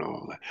fact.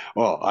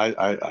 Well,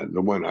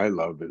 the one I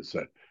love is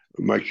that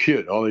my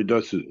kid, all he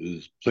does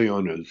is play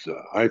on his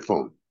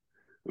iPhone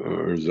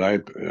or his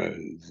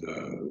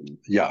iPad.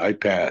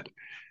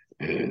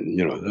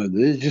 And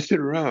they just sit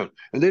around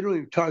and they don't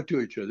even talk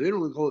to each other. They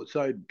don't go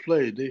outside and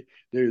play.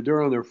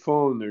 They're on their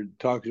phone. They're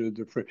talking to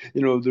their friends.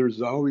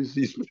 There's always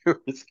these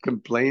parents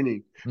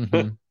complaining.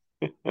 Hmm.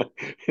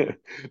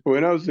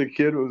 When I was a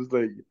kid, it was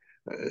like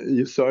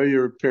you saw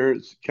your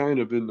parents kind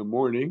of in the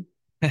morning,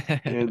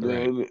 and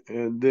Right.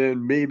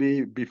 then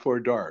maybe before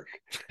dark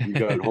you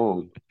got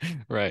home.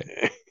 Right.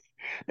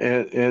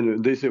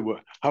 And they said, well,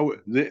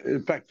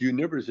 in fact, you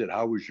never said,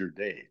 how was your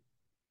day?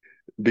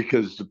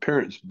 Because the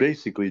parents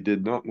basically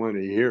did not want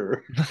to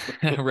hear.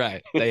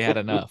 Right. They had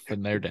enough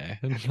in their day.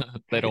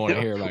 They don't want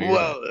to hear about your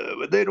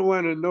day. They don't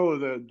want to know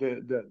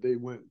that they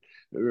went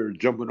or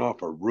jumping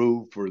off a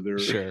roof or they're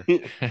Sure.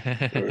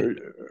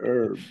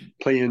 or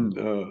playing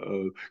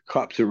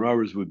cops and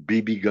robbers with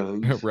BB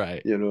guns.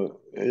 Right. Yeah,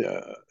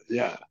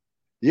 yeah,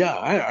 yeah.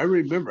 I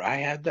remember I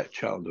had that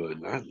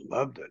childhood and I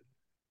loved it.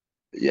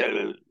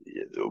 Yeah,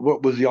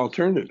 what was the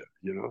alternative?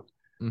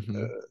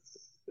 Hmm.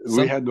 We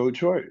Some had no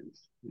choice.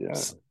 Yeah,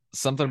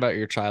 Something about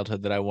your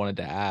childhood that I wanted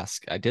to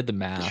ask. I did the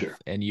math, sure.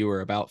 and you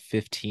were about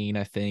 15,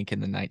 I think, in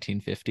the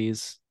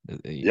 1950s.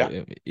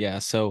 Yeah. Yeah,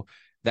 so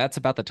that's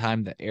about the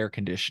time that air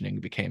conditioning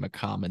became a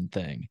common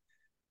thing.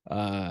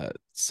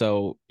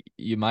 So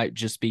you might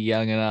just be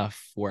young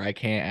enough where I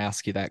can't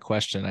ask you that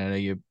question. I know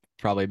you've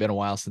probably been a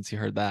while since you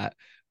heard that,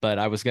 but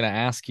I was going to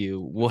ask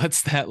you,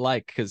 what's that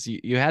like? Because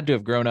you had to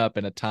have grown up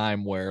in a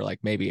time where like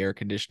maybe air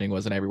conditioning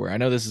wasn't everywhere. I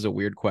know this is a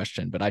weird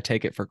question, but I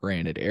take it for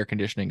granted. Air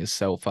conditioning is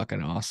so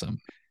fucking awesome.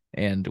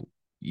 And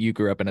you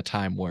grew up in a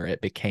time where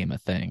it became a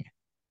thing.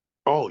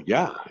 Oh,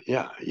 yeah,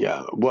 yeah,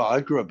 yeah. Well,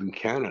 I grew up in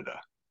Canada.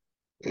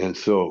 And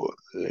so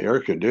the air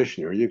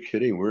conditioner, are you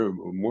kidding? We're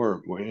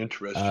more Oh,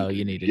 interested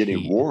you in needed getting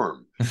heat.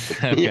 warm,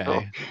 you know.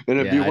 Okay. And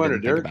if Yeah, you I didn't wanted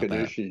think air about that.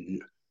 conditioning,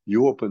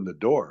 you open the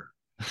door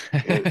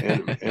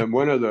and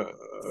one of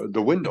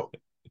the window.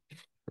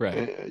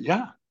 Right.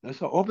 Yeah,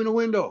 that's all. Open a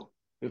window.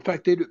 In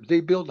fact, they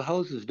build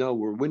houses now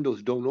where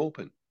windows don't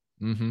open.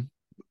 Hmm.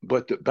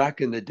 But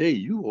back in the day,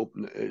 you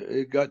open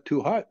it got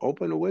too hot.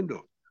 Open a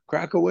window,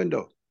 crack a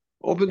window,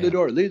 open the Yeah.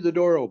 door, leave the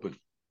door open.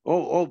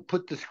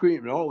 Put the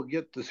screen. Oh,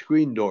 get the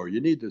screen door. You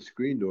need the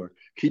screen door.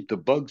 Keep the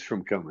bugs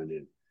from coming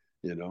in.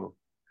 You know.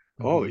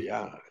 Oh Hmm.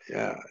 yeah,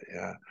 yeah,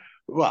 yeah.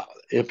 Well,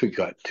 if it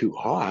got too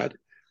hot,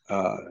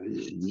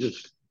 you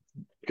just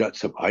got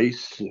some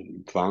ice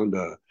and found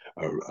a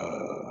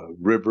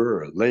river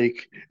or a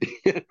lake.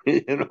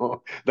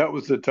 That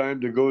was the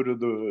time to go to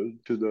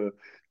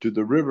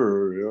the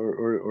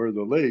river or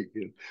the lake.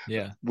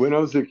 Yeah. When I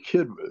was a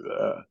kid,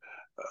 uh,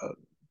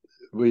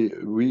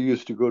 we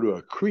used to go to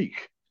a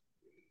creek,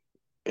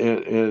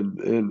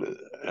 and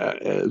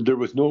there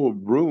was no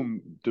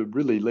room to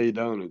really lay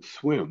down and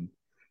swim,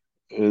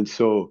 and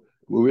so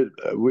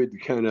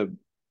we'd kind of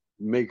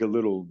make a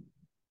little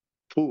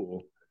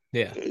pool,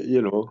 Yeah.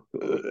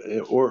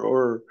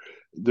 or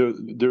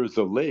there was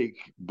a lake,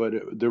 but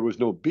there was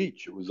no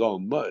beach. It was all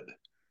mud,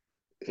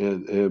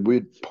 and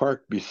we'd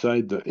park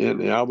beside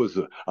and I was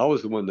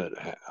the one that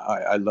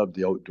I loved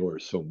the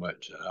outdoors so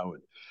much.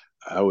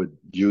 I would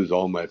use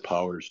all my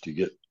powers to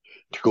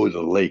go to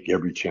the lake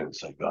every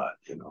chance I got,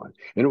 and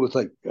it was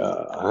like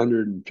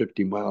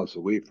 150 miles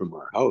away from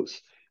our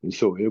house, and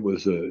so it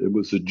was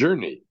a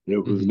journey. It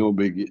was Hmm. no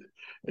big,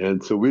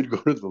 and so we'd go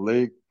to the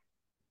lake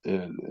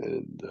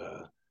and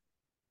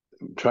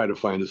try to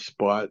find a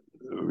spot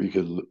where we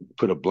could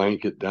put a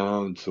blanket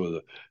down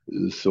so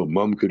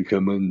mom could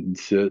come in and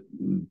sit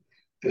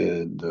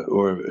and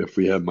or if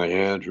we had my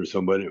aunt or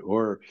somebody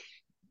or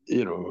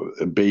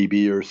a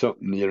baby or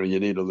something, you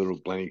need a little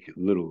blanket,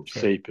 little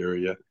Sure. safe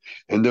area.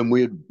 And then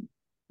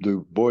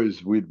the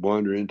boys, we'd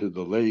wander into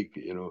the lake,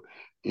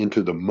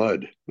 into the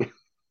mud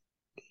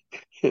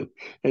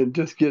and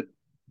just get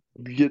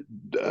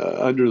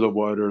under the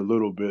water a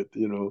little bit,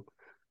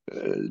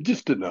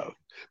 just enough.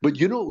 But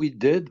you know what we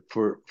did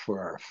for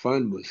our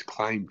fun was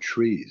climb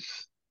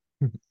trees.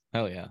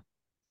 Hell yeah.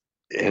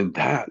 And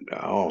that,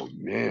 oh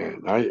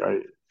man,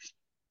 I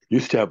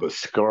used to have a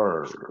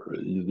scar.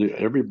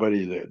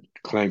 Everybody that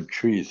climbed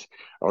trees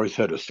always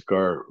had a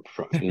scar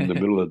in the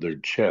middle of their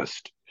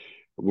chest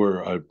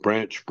where a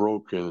branch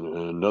broke and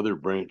another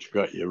branch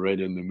got you right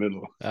in the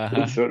middle and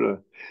Uh-huh. sort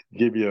of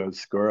give you a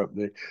scar up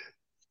there.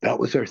 That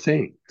was our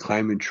thing,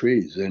 climbing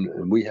trees.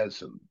 And we had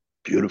some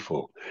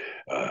beautiful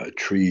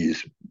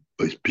trees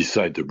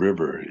beside the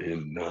river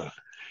in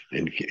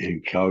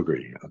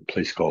Calgary, a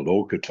place called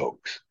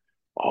Okotoks.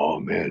 Oh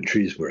man,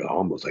 trees were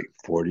almost like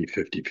 40,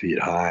 50 feet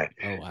high.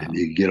 Oh And wow.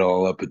 you get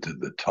all up into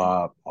the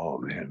top. Oh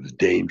man, it was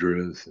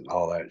dangerous and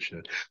all that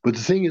shit. But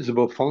the thing is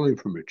about falling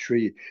from a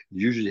tree,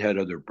 you usually had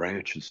other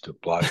branches to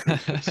block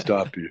to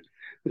stop you,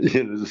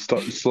 to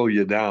slow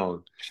you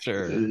down.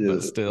 Sure, but Yeah.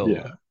 still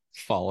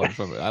falling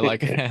from it. I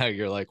like how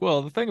you're like,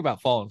 well, the thing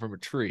about falling from a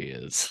tree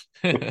is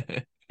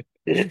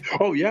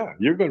Oh yeah,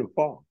 you're going to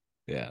fall.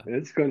 yeah.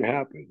 It's going to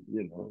happen,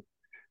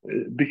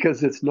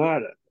 because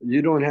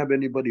you don't have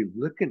anybody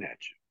looking at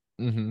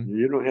Hmm. you.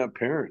 You don't have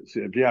parents.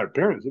 If you had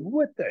parents,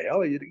 what the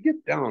hell? You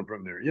get down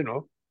from there.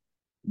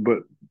 But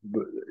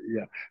but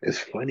yeah, it's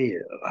funny.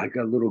 I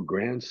got a little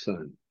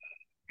grandson,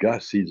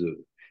 Gus.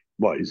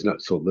 Well, he's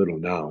not so little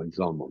now. He's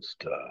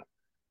almost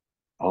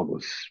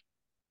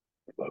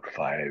about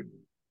 5.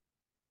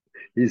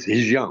 He's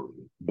young,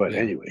 but Yeah.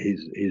 anyway,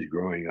 he's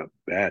growing up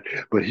bad.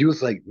 But he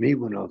was like me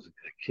when I was a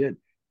kid.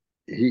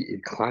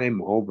 He'd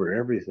climb over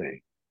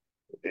everything.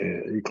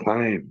 And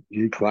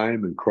he'd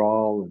climb and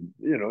crawl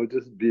and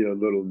just be a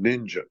little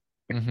ninja.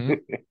 Hmm.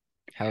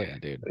 Hell yeah,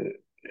 dude.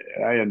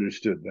 I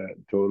understood that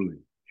totally.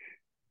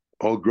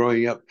 Oh,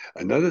 growing up,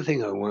 another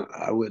thing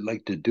I would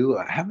like to do.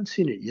 I haven't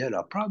seen it yet.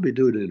 I'll probably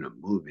do it in a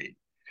movie.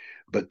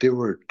 But there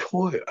were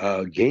toy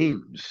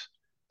games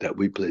that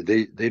we played.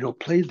 They don't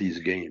play these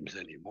games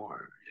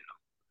anymore.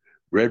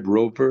 Red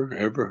Rover,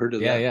 ever heard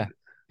of Yeah, that?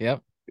 yeah.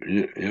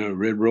 Yep.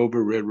 Red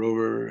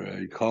Rover,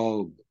 you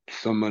call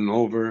someone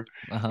over,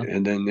 Uh-huh.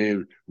 and then they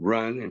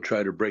run and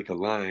try to break a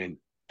line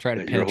Try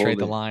to that you're penetrate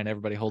the holding. line.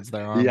 Everybody holds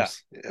their Yeah,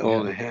 arms. on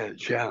Yeah. the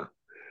hands. Yeah,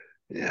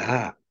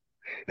 yeah.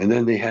 And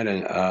then they had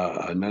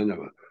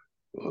another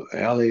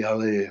alley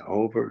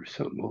over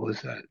something. What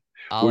was that?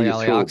 Where Ollie you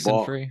Ollie throw a oxen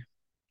ball. free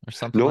or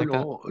something No, like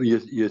that. no,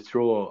 you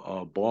throw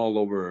a ball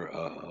over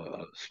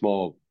a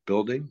small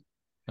building.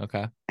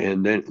 Okay.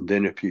 And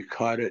then if you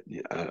caught it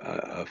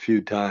a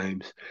few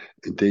times,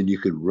 then you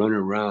could run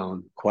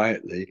around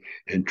quietly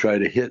and try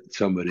to hit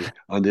somebody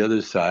on the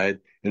other side.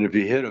 And if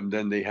you hit them,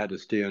 then they had to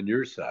stay on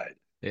your side.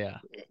 Yeah.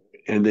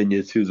 And then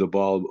you threw the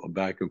ball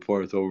back and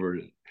forth over.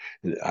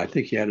 And I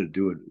think you had to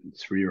do it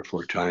 3 or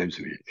 4 times.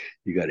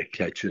 You got to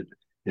catch it.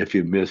 If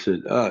you miss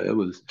it, it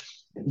was.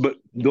 But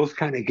those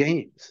kind of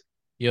games.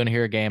 You want to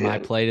hear a game I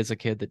And, played as a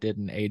kid that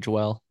didn't age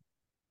well?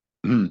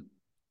 mm,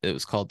 It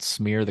was called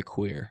Smear the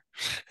Queer.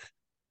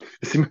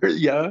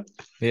 yeah,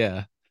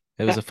 Yeah.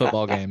 It was a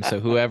football game. So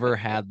whoever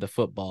had the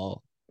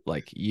football,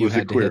 like you was a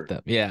had to hit queer.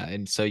 them. Yeah.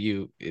 And so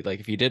you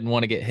like if you didn't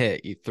want to get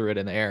hit, you threw it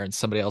in the air and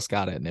somebody else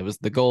got it. And it was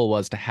the goal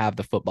was to have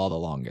the football the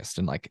longest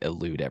and like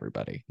elude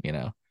everybody, you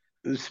know?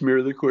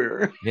 Smear the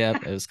queer.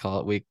 Yep. It was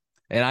called we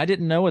and I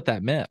didn't know what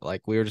that meant.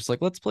 Like we were just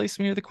like, let's play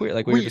Smear the Queer.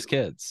 Like we were We just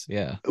kids.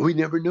 Yeah. We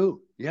never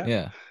knew. Yeah.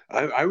 Yeah.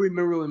 I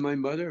remember when my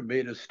mother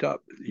made us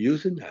stop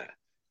using that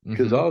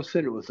because Hmm. all of a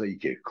sudden it was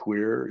like, you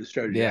queer. It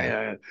started, yeah, Yeah.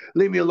 yeah, yeah.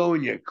 Leave me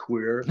alone, you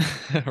queer.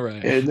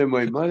 Right. And then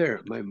my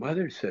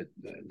mother said,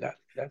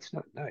 that's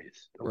not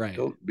nice. Don't Right.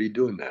 don't be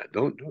doing that.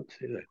 Don't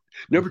say that.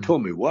 Never Hmm.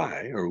 told me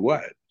why or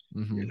what,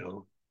 you Hmm.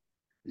 know.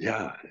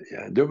 Yeah,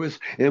 yeah. There was,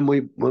 and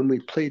when we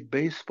played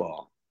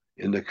baseball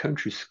in the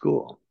country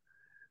school,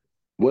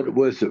 what it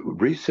was that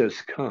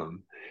recess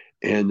come,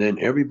 and then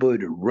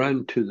everybody would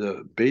run to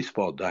the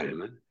baseball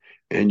diamond,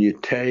 and you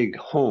tag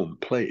home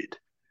plate,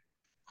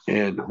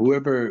 and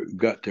whoever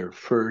got there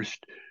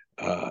first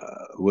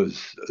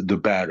was the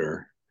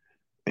batter,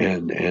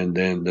 and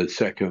then the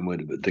second was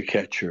the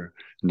catcher,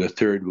 and the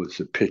third was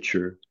the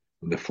pitcher,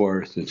 and the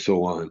fourth, and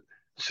so on.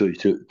 So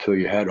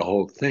you had a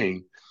whole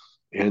thing,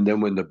 and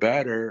then when the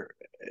batter,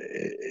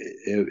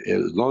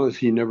 as long as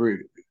he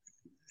never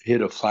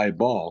hit a fly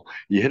ball,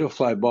 you hit a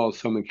fly ball,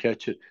 someone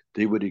catch it,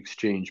 they would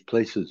exchange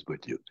places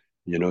with you.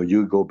 You know,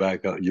 you go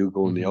back out, you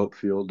go in the Hmm.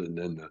 outfield, and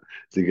then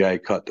the guy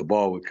caught the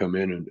ball would come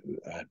in and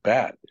at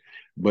bat.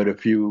 But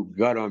if you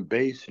got on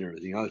base and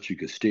everything else, you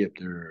could stay up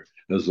there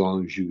as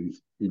long as you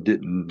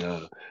didn't,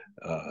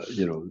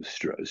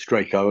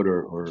 strike out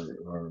or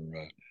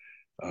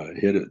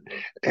hit it.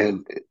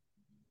 And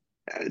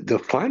the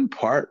fun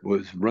part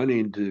was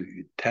running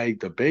to tag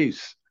the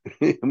base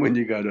when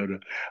you got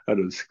out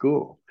of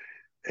school,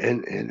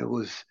 and it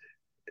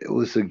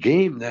was a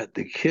game that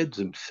the kids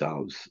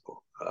themselves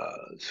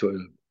sort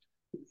of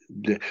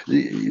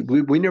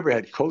we never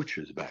had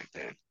coaches back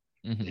then.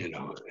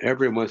 Hmm.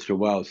 Every once in a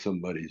while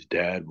somebody's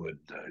dad would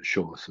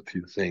show us a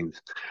few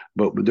things,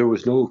 but there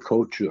was no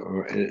coach,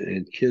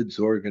 and kids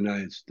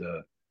organized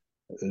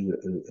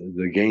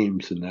the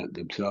games and that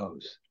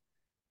themselves.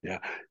 Yeah,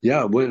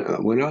 yeah. When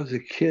I was a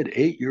kid,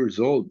 8 years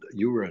old,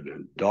 you were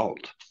an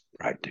adult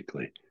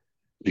practically,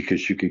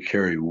 because you could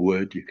carry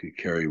wood, you could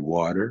carry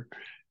water,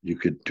 you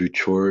could do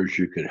chores,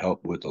 you could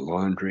help with the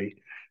laundry.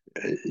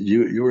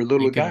 You were a You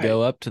little could guy.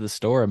 go up to the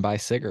store and buy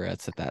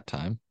cigarettes at that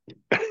time.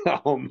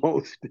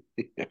 Almost.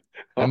 I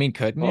Oh, mean,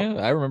 couldn't oh, you?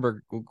 I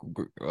remember,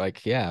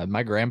 like, yeah,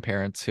 my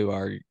grandparents, who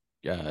are,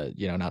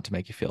 not to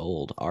make you feel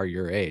old, are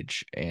your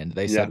age, and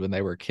they said yeah. when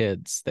they were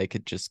kids, they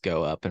could just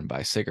go up and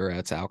buy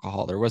cigarettes,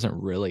 alcohol. There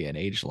wasn't really an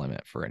age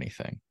limit for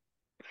anything.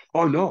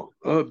 Oh no,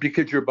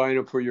 because you're buying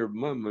them for your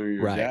mom or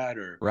your Right, dad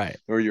or right.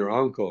 your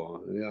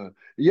uncle. Yeah,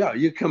 yeah.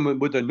 You come in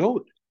with a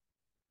note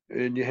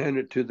and you hand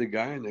it to the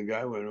guy, and the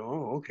guy went,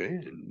 "Oh, okay,"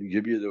 and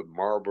give you the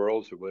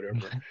Marlboros or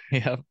whatever.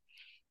 Yeah,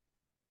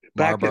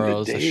 Back in the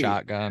Marlboro's a day,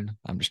 shotgun.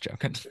 I'm just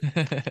joking.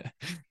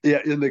 yeah,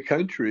 in the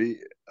country,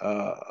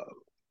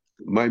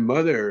 my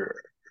mother,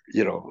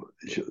 she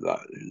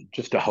was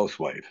just a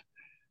housewife,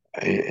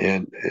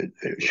 and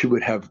she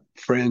would have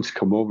friends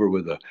come over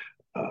with a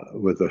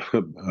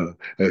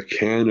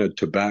can of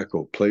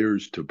tobacco,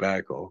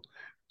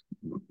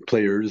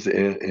 players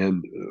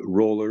and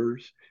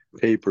rollers,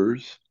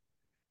 papers,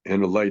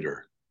 and a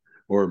lighter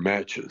or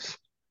matches,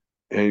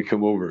 and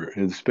come over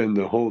and spend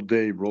the whole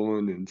day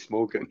rolling and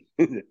smoking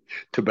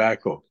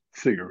tobacco,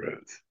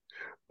 cigarettes.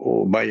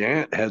 Oh, my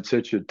aunt had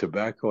such a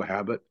tobacco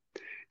habit,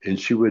 and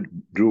she would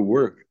do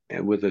work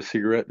and with a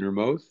cigarette in her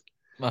mouth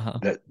Uh-huh.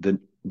 that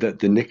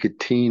the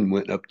nicotine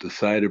went up the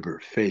side of her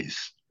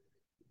face.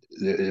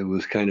 It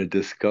was kind of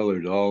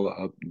discolored all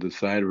up the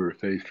side of her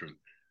face from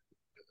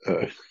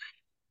uh,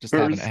 Just her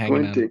having it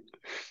hanging in. squinting,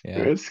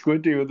 Yeah. her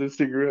squinting with a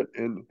cigarette.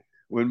 And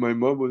when my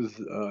mom was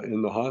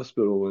in the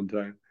hospital one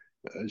time,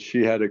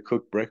 she had to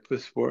cook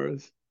breakfast for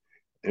us,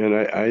 and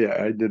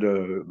I did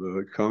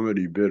a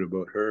comedy bit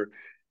about her.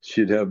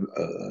 She'd have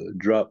a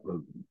drop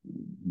of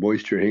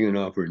moisture hanging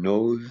off her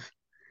nose,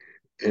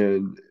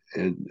 and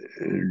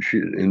she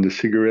in the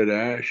cigarette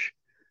ash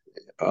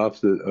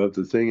off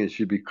the thing, and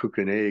she'd be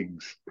cooking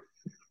eggs,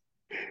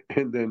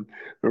 and then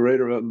right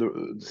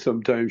around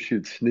sometimes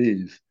she'd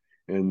sneeze,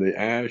 and the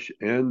ash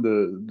and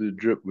the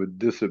drip would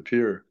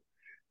disappear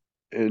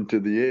into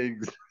the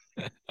eggs.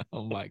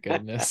 Oh my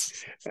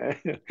goodness.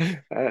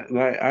 And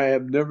I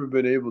have never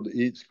been able to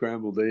eat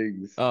scrambled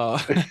eggs. Oh,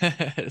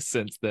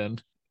 since then.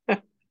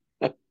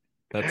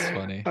 That's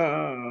funny.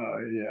 Yeah,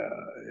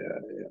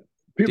 yeah.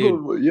 Dude.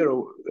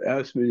 People,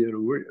 ask me,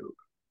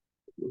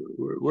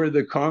 where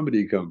the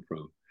comedy come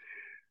from?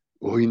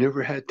 Well, we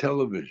never had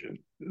television,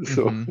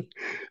 so Hmm.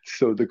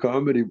 so the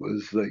comedy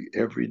was like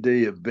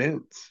everyday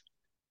events.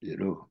 You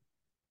know,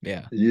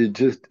 Yeah. you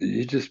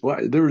just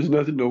watch. There was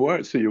nothing to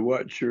watch, so you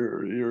watch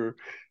your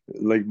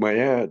like my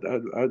aunt.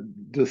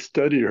 I'd just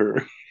study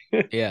her.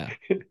 Yeah.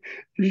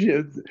 She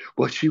had,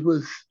 well, she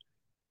was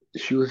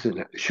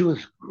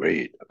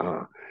great.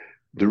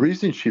 The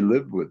reason she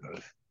lived with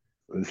us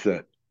was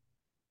that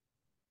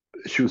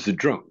she was a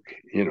drunk,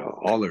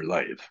 all her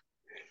life,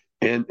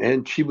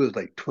 and she was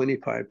like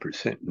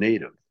 25%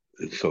 native,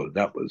 so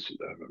that was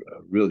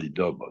a really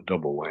double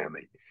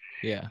whammy.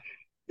 Yeah.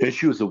 And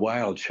she was a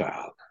wild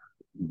child,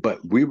 but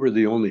we were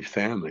the only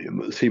family.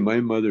 See, my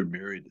mother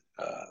married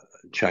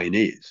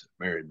Chinese,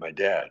 married my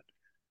dad,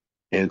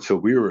 and so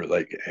we were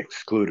like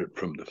excluded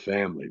from the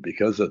family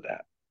because of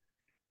that.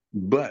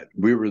 But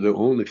we were the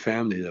only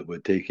family that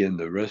would take in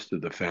the rest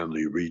of the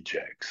family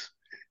rejects,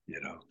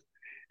 you know.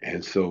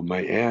 And so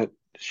my aunt,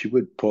 she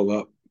would pull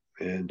up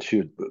and she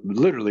would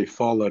literally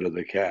fall out of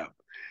the cab.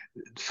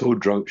 So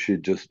drunk,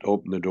 she'd just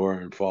open the door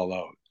and fall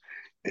out.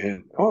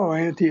 And oh,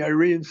 Auntie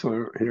Irene's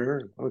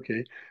here.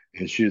 Okay.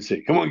 And she'd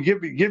say, "Come on,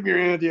 give your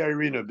Auntie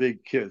Irene a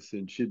big kiss."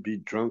 And she'd be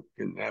drunk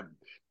and have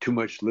too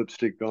much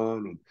lipstick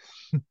on,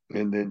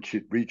 and then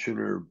she'd reach in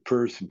her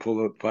purse and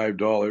pull out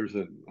 $5,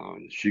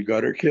 and she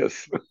got her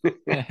kiss.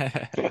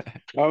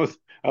 I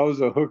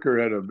was a hooker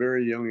at a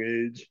very young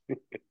age,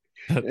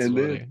 That's and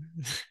then funny.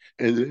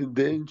 and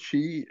then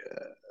she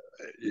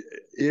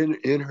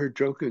in her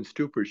drunken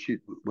stupor, she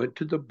went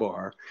to the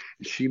bar.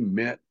 She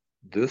met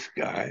this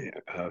guy,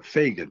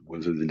 Fagan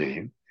was his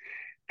name,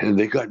 and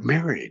they got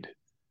married.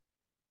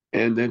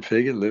 And then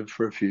Fagan lived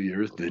for a few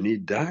years. Then he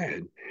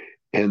died.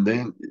 And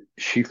then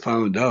she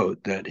found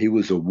out that he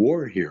was a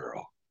war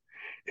hero,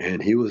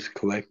 and he was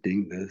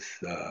collecting this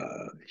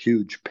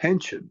huge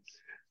pension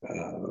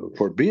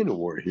for being a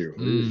war hero.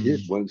 He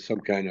had Mm. won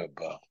some kind of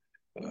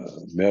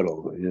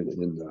medal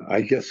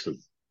I guess,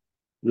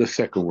 the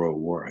Second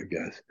World War, I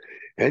guess.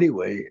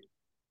 Anyway,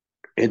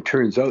 it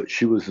turns out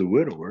she was a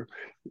widower,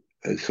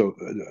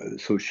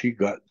 so she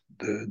got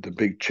the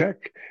big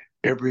check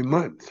every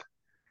month,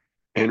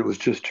 and it was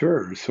just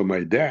her. So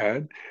my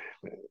dad,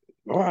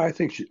 oh, I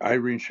think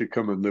Irene should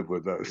come and live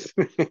with us,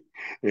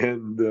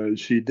 and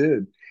she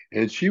did.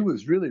 And she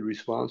was really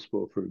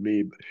responsible for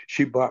me.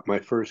 She bought my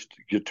first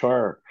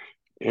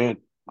and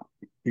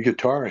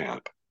guitar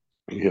amp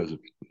because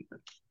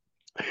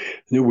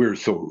we were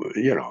so,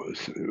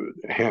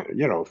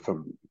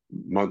 from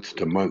month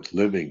to month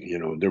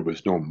living, there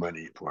was no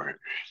money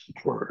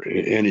for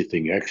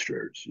anything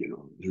extras,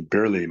 there's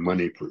barely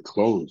money for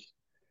clothes.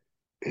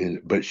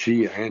 But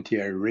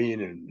Auntie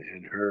Irene,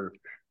 and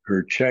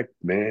her check,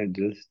 man,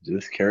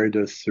 just carried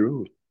us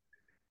through.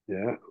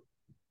 Yeah,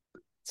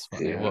 It's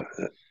funny. yeah,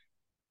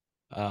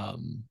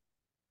 Um,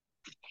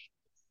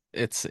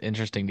 it's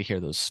interesting to hear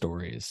those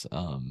stories.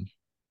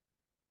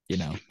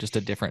 Just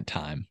a different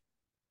time,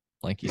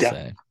 like you yeah,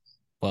 say.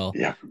 Well,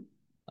 yeah.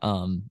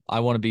 I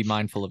want to be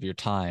mindful of your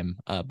time.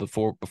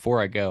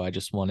 Before I go, I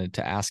just wanted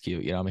to ask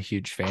you, I'm a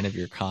huge fan of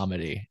your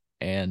comedy,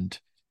 and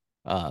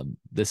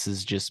this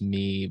is just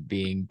me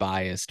being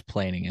biased,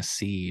 planting a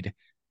seed.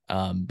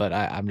 But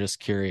I'm just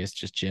curious,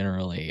 just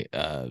generally,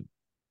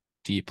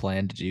 do you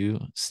plan to do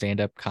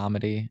stand-up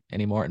comedy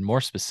anymore? And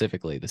more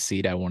specifically, the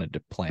seed I wanted to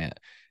plant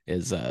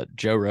is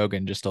Joe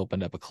Rogan just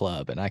opened up a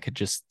club, and I could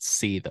just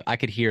I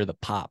could hear the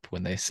pop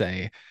when they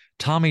say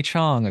Tommy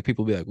Chong, and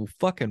people be like, well,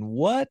 fucking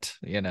what?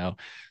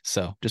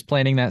 So just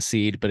planting that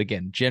seed. But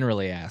again,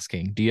 generally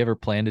asking, do you ever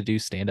plan to do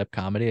stand-up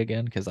comedy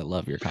again? Because I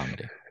love your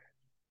comedy.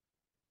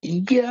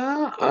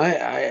 Yeah,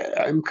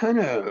 I'm kind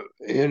of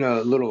in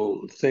a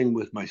little thing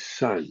with my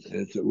son.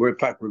 In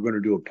fact, we're going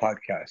to do a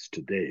podcast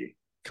today,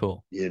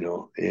 Cool.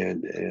 and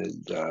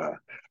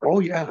oh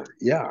yeah,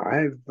 yeah,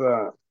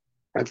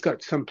 I've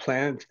got some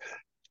plans.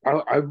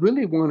 I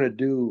really want to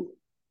do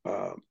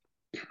uh,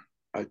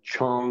 a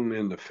Chong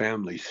and the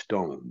Family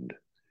Stoned.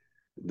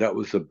 That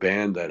was a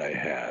band that I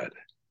had,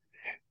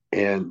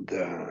 and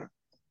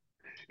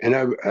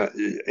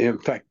in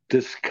fact,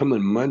 this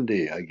coming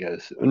Monday, I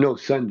guess, no,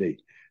 Sunday,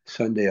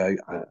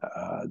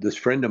 this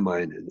friend of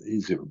mine,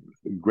 he's a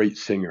great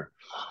singer.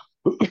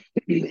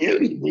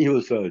 He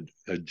was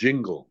a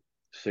jingle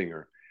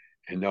singer,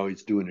 and now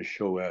he's doing a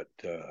show at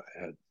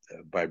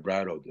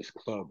Vibrato, this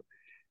club.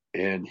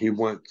 And he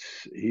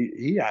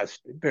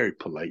asked, very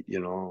polite,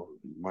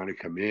 want to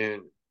come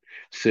in,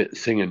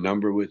 sing a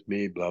number with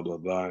me, blah blah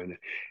blah.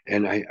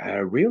 And I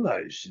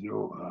realized,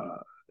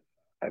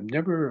 I've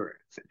never.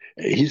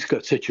 He's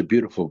got such a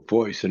beautiful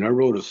voice, and I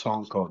wrote a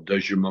song called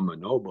 "Does Your Mama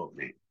Know About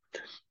Me?"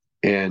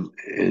 And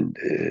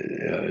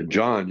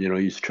John,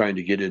 he's trying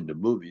to get into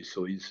movies,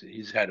 so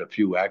he's had a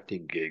few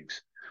acting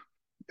gigs.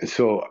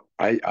 So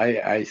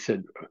I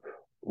said,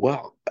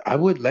 well, I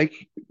would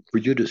like for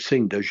you to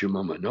sing "Does Your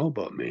Mama Know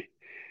About Me?"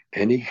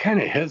 And he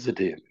kind of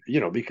hesitated,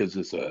 because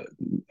it's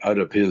out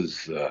of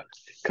his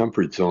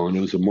comfort zone.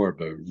 It was more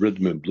of a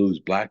rhythm and blues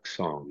black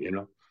song,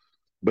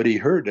 but he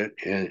heard it,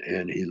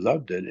 and he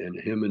loved it. And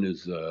him and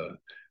his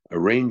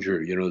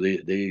arranger,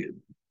 they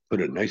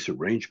put a nice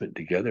arrangement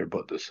together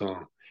about the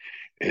song.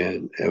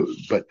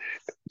 But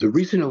the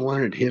reason I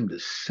wanted him to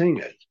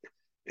sing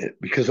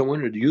because I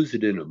wanted to use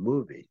it in a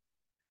movie,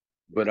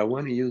 but I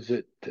want to use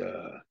it.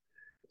 Uh,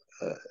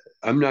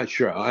 I'm not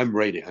sure.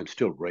 I'm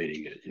still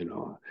writing it,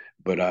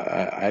 But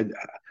I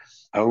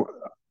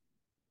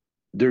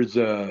there's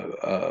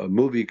a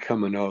movie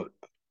coming out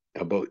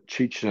about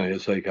Cheech and I.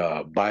 It's like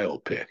a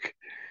biopic,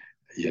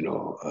 you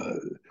know.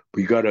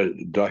 We got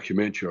a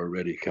documentary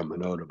already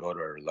coming out about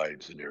our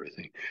lives and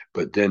everything,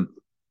 but then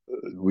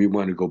we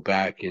want to go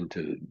back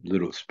into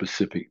little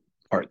specific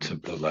parts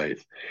of the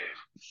life.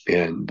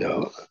 And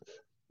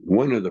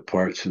one of the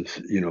parts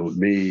is,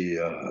 me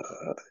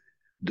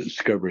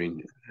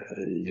discovering,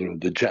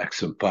 the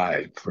Jackson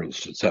Five, for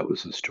instance. That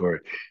was the story.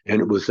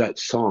 And it was that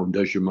song,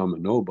 Does Your Mama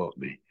Know About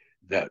Me,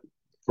 that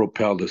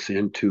propelled us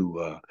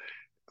into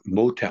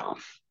Motown.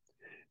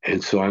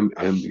 And so I'm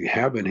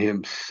having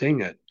him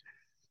sing it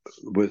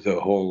with the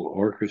whole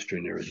orchestra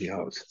and everything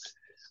else.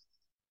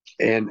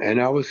 And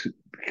I was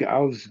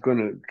going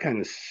to kind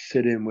of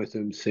sit in with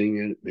him, sing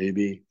it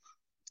maybe.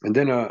 And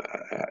then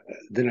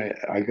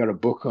I got a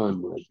book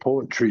on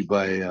poetry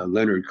by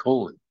Leonard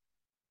Cohen,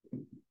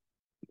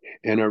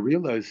 and I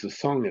realized the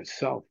song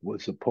itself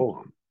was a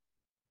poem.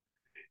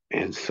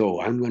 And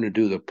so I'm going to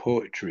do the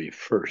poetry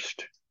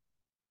first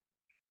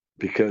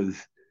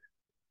because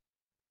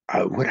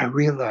what I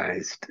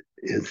realized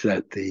is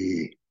that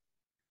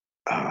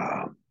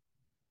uh,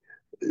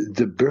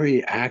 the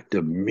very act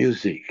of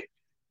music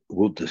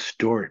will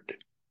distort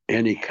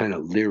any kind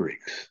of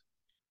lyrics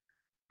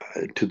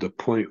to the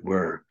point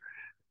where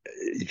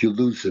you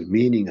lose the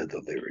meaning of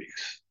the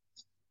lyrics.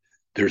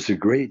 There's a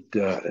great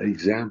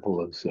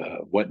example of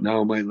What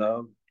Now, My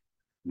Love?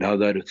 Now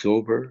that it's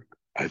over,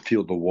 I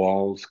feel the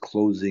walls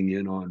closing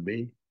in on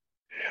me.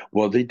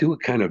 Well, they do it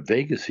kind of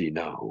Vegasy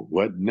now.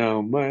 What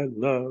now, my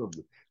love?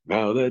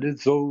 Now that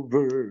it's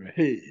over,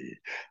 hey,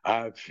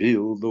 I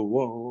feel the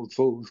walls,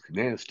 those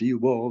nasty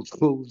walls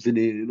closing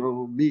in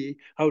on me.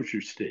 How's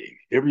your steak?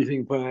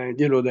 Everything fine?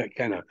 You know, that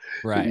kind of,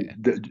 Right.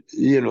 they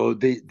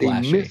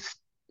Flashy. missed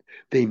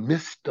the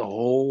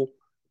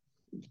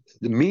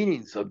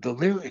meanings of the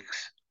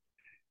lyrics.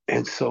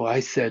 And so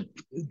I said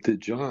to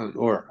John,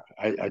 or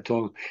I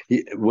told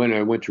him, when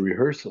I went to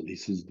rehearsal, he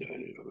says,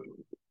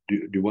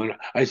 do you want to?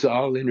 I said,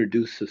 I'll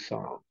introduce the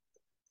song.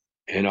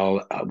 And I'll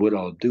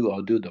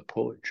do the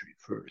poetry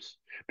first.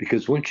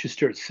 Because once you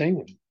start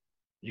singing,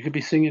 you could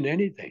be singing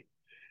anything,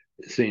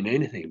 saying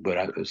anything.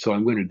 So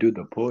I'm going to do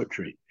the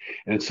poetry.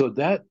 And so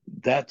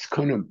that's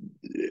kind of,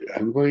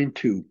 I'm going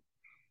to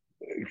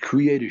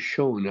create a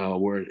show now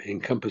where it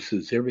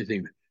encompasses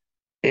everything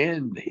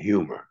and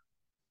humor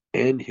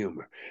and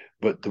humor.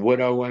 But what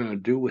I want to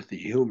do with the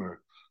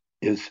humor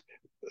is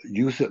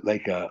use it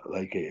like a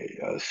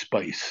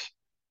spice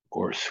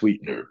or a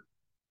sweetener.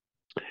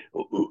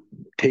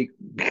 Take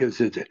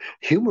because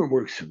humor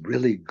works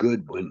really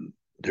good when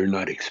they're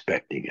not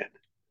expecting it.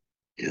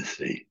 You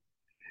see,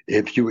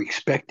 if you're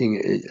expecting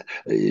it,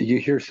 you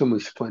hear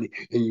someone's funny,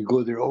 and you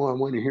go there. Oh, I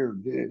want to hear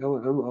him. I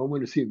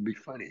want to see him be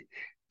funny.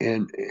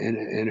 And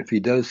if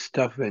he does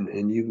stuff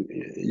and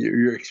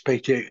your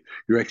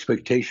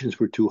expectations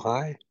were too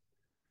high,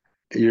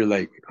 you're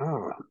like,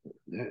 oh,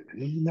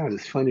 he's not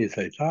as funny as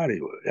I thought he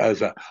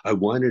was. I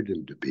wanted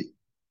him to be.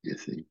 You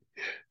see.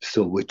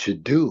 So what you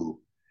do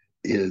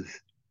is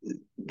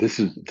this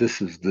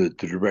is the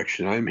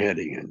direction I'm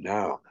heading in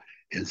now,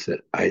 is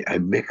that I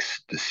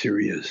mix the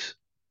serious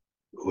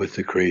with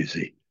the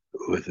crazy,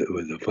 with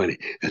the funny.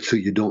 And so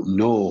you don't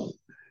know,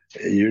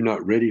 you're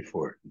not ready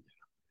for it.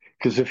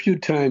 Because a few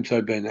times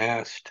I've been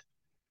asked,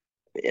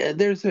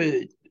 there's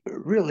a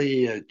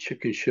really a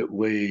chicken shit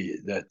way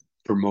that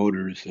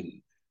promoters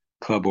and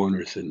club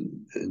owners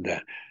and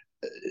that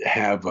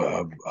have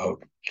of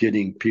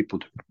getting people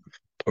to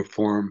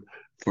perform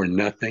for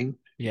nothing,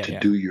 Yeah, to yeah.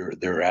 do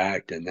their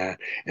act and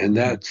Hmm.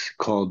 that's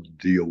called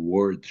the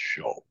awards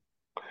show.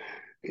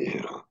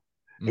 You know,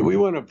 if we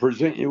Hmm. want to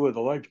present you with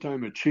a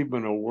lifetime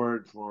achievement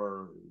award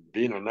for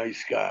being a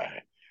nice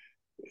guy,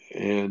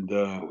 and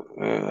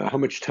how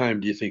much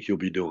time do you think you'll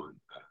be doing?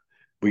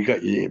 We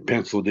got you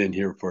penciled in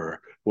here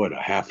for what,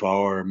 a half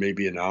hour,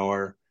 maybe an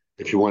hour,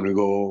 if you want to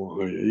go,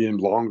 or even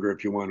longer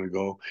if you want to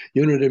go.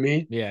 You know what I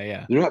mean? Yeah,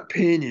 yeah. They're not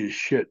paying you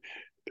shit.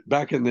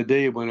 Back in the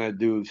day when I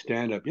do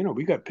stand up,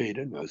 we got paid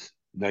in a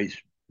nice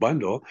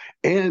bundle,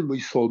 and we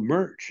sold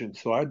merch, and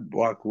so I'd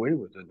walk away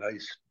with a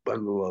nice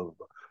bundle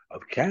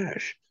of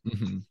cash.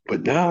 Hmm.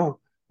 But now,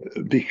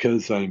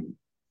 because I'm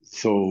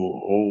so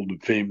old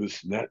and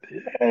famous, and that,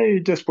 hey,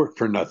 just work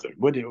for nothing.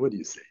 What do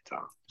you say,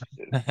 Tom?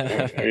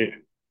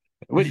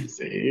 What do you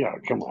say? Yeah,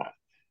 come on.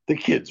 The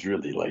kids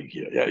really like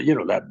you. Yeah,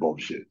 that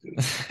bullshit.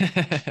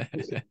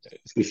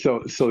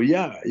 So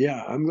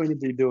yeah, I'm going to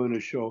be doing a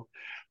show.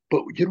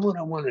 But you know what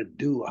I want to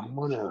do? I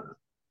want to,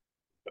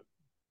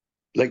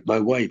 like my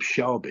wife,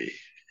 Shelby,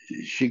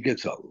 she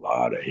gets a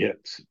lot of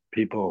hits.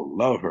 People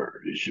love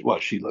her.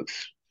 She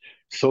looks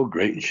so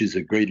great, and she's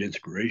a great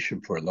inspiration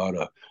for a lot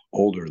of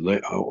older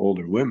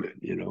women,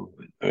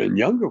 and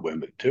younger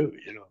women too,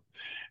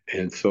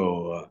 And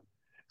so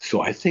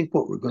I think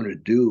what we're going to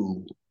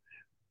do,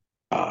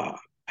 uh,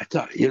 I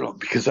thought,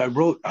 because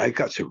I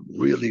got some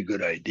really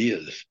good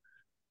ideas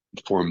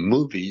for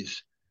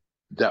movies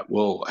that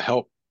will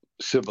help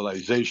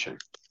civilization,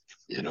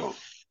 you know.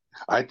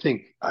 I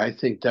think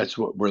that's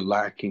what we're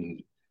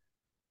lacking.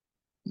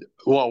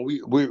 Well,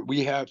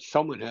 we have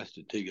someone has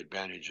to take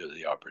advantage of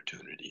the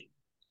opportunity,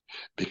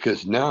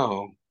 because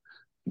now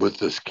with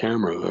this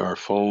camera, our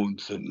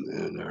phones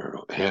and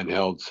our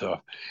handheld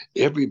stuff,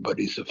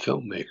 everybody's a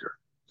filmmaker.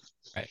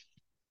 Right.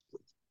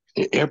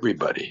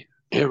 Everybody,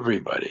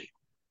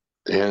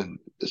 and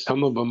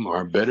some of them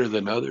are better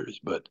than others.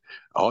 But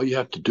all you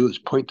have to do is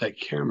point that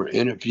camera,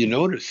 and if you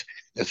notice,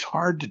 it's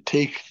hard to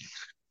take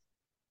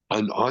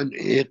an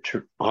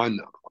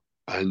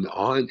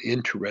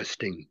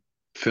uninteresting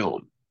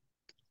film,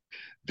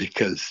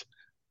 because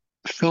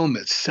film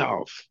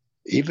itself,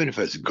 even if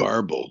it's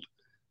garbled,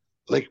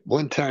 like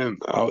one time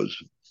I was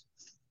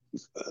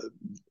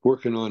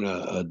working on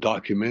a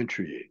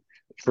documentary,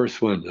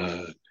 first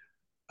one,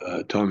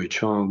 Tommy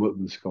Chong, what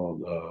was it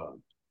called,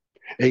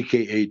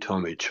 AKA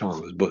Tommy Chong,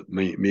 it was about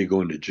me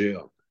going to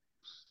jail.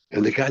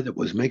 And the guy that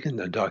was making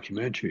the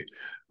documentary,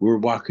 we were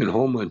walking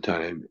home one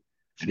time,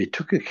 and he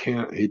took the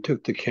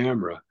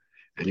camera,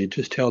 and he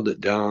just held it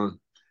down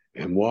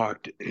and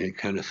walked and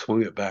kind of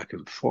swung it back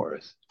and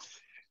forth.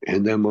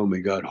 And then when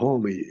we got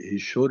home, he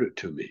showed it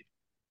to me,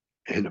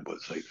 and it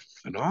was like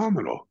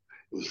phenomenal.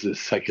 was this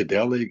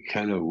psychedelic,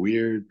 kind of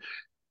weird,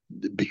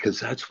 because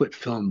that's what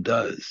film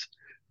does.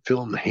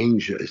 Film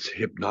hangs you, it's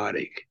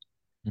hypnotic,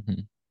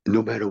 Hmm.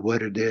 no matter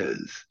what it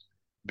is,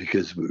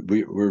 because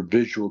we're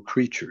visual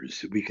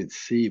creatures. We can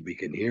see, we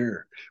can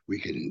hear, we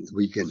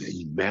can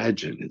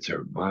imagine. It's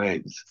our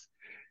minds,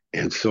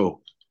 and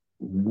so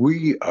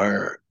we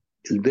are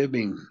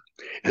living,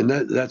 and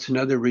that's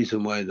another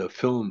reason why the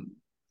film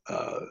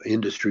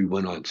industry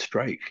went on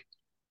strike,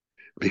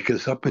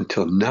 because up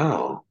until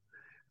now,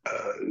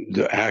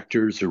 the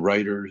actors, the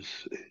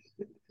writers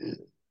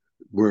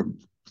were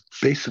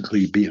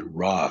basically being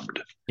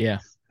robbed. Yeah.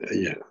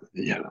 Yeah,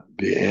 yeah,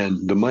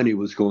 and the money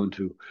was going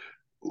to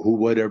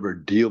whatever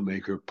deal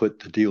maker put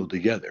the deal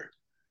together,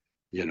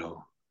 you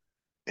know.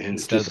 And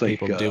it's Instead of just the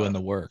people like, doing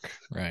the work.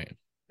 Right.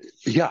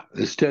 yeah,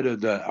 instead of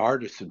the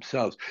artists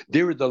themselves,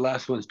 they were the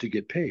last ones to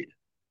get paid,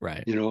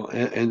 Right.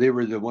 and they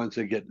were the ones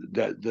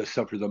that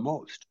suffer the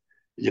most,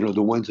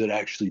 the ones that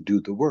actually do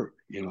the work,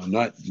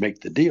 not make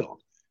the deal.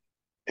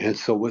 And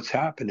so what's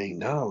happening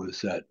now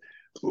is that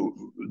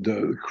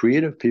the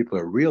creative people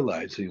are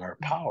realizing our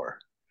power,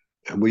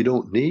 and we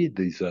don't need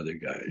these other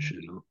guys.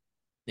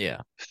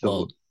 Yeah. So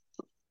Well,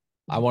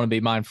 I want to be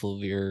mindful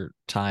of your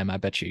time. I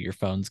bet you your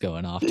phone's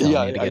going off telling you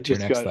yeah, to I get to your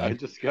just next got I thing.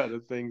 just got a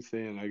thing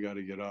saying I got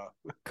to get off.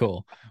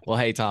 Cool. Well,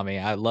 hey, Tommy,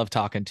 I love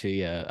talking to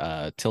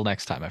you. Till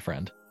next time, my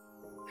friend.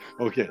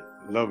 Okay,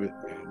 love it,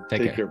 man.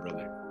 Take Take care. care,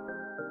 brother.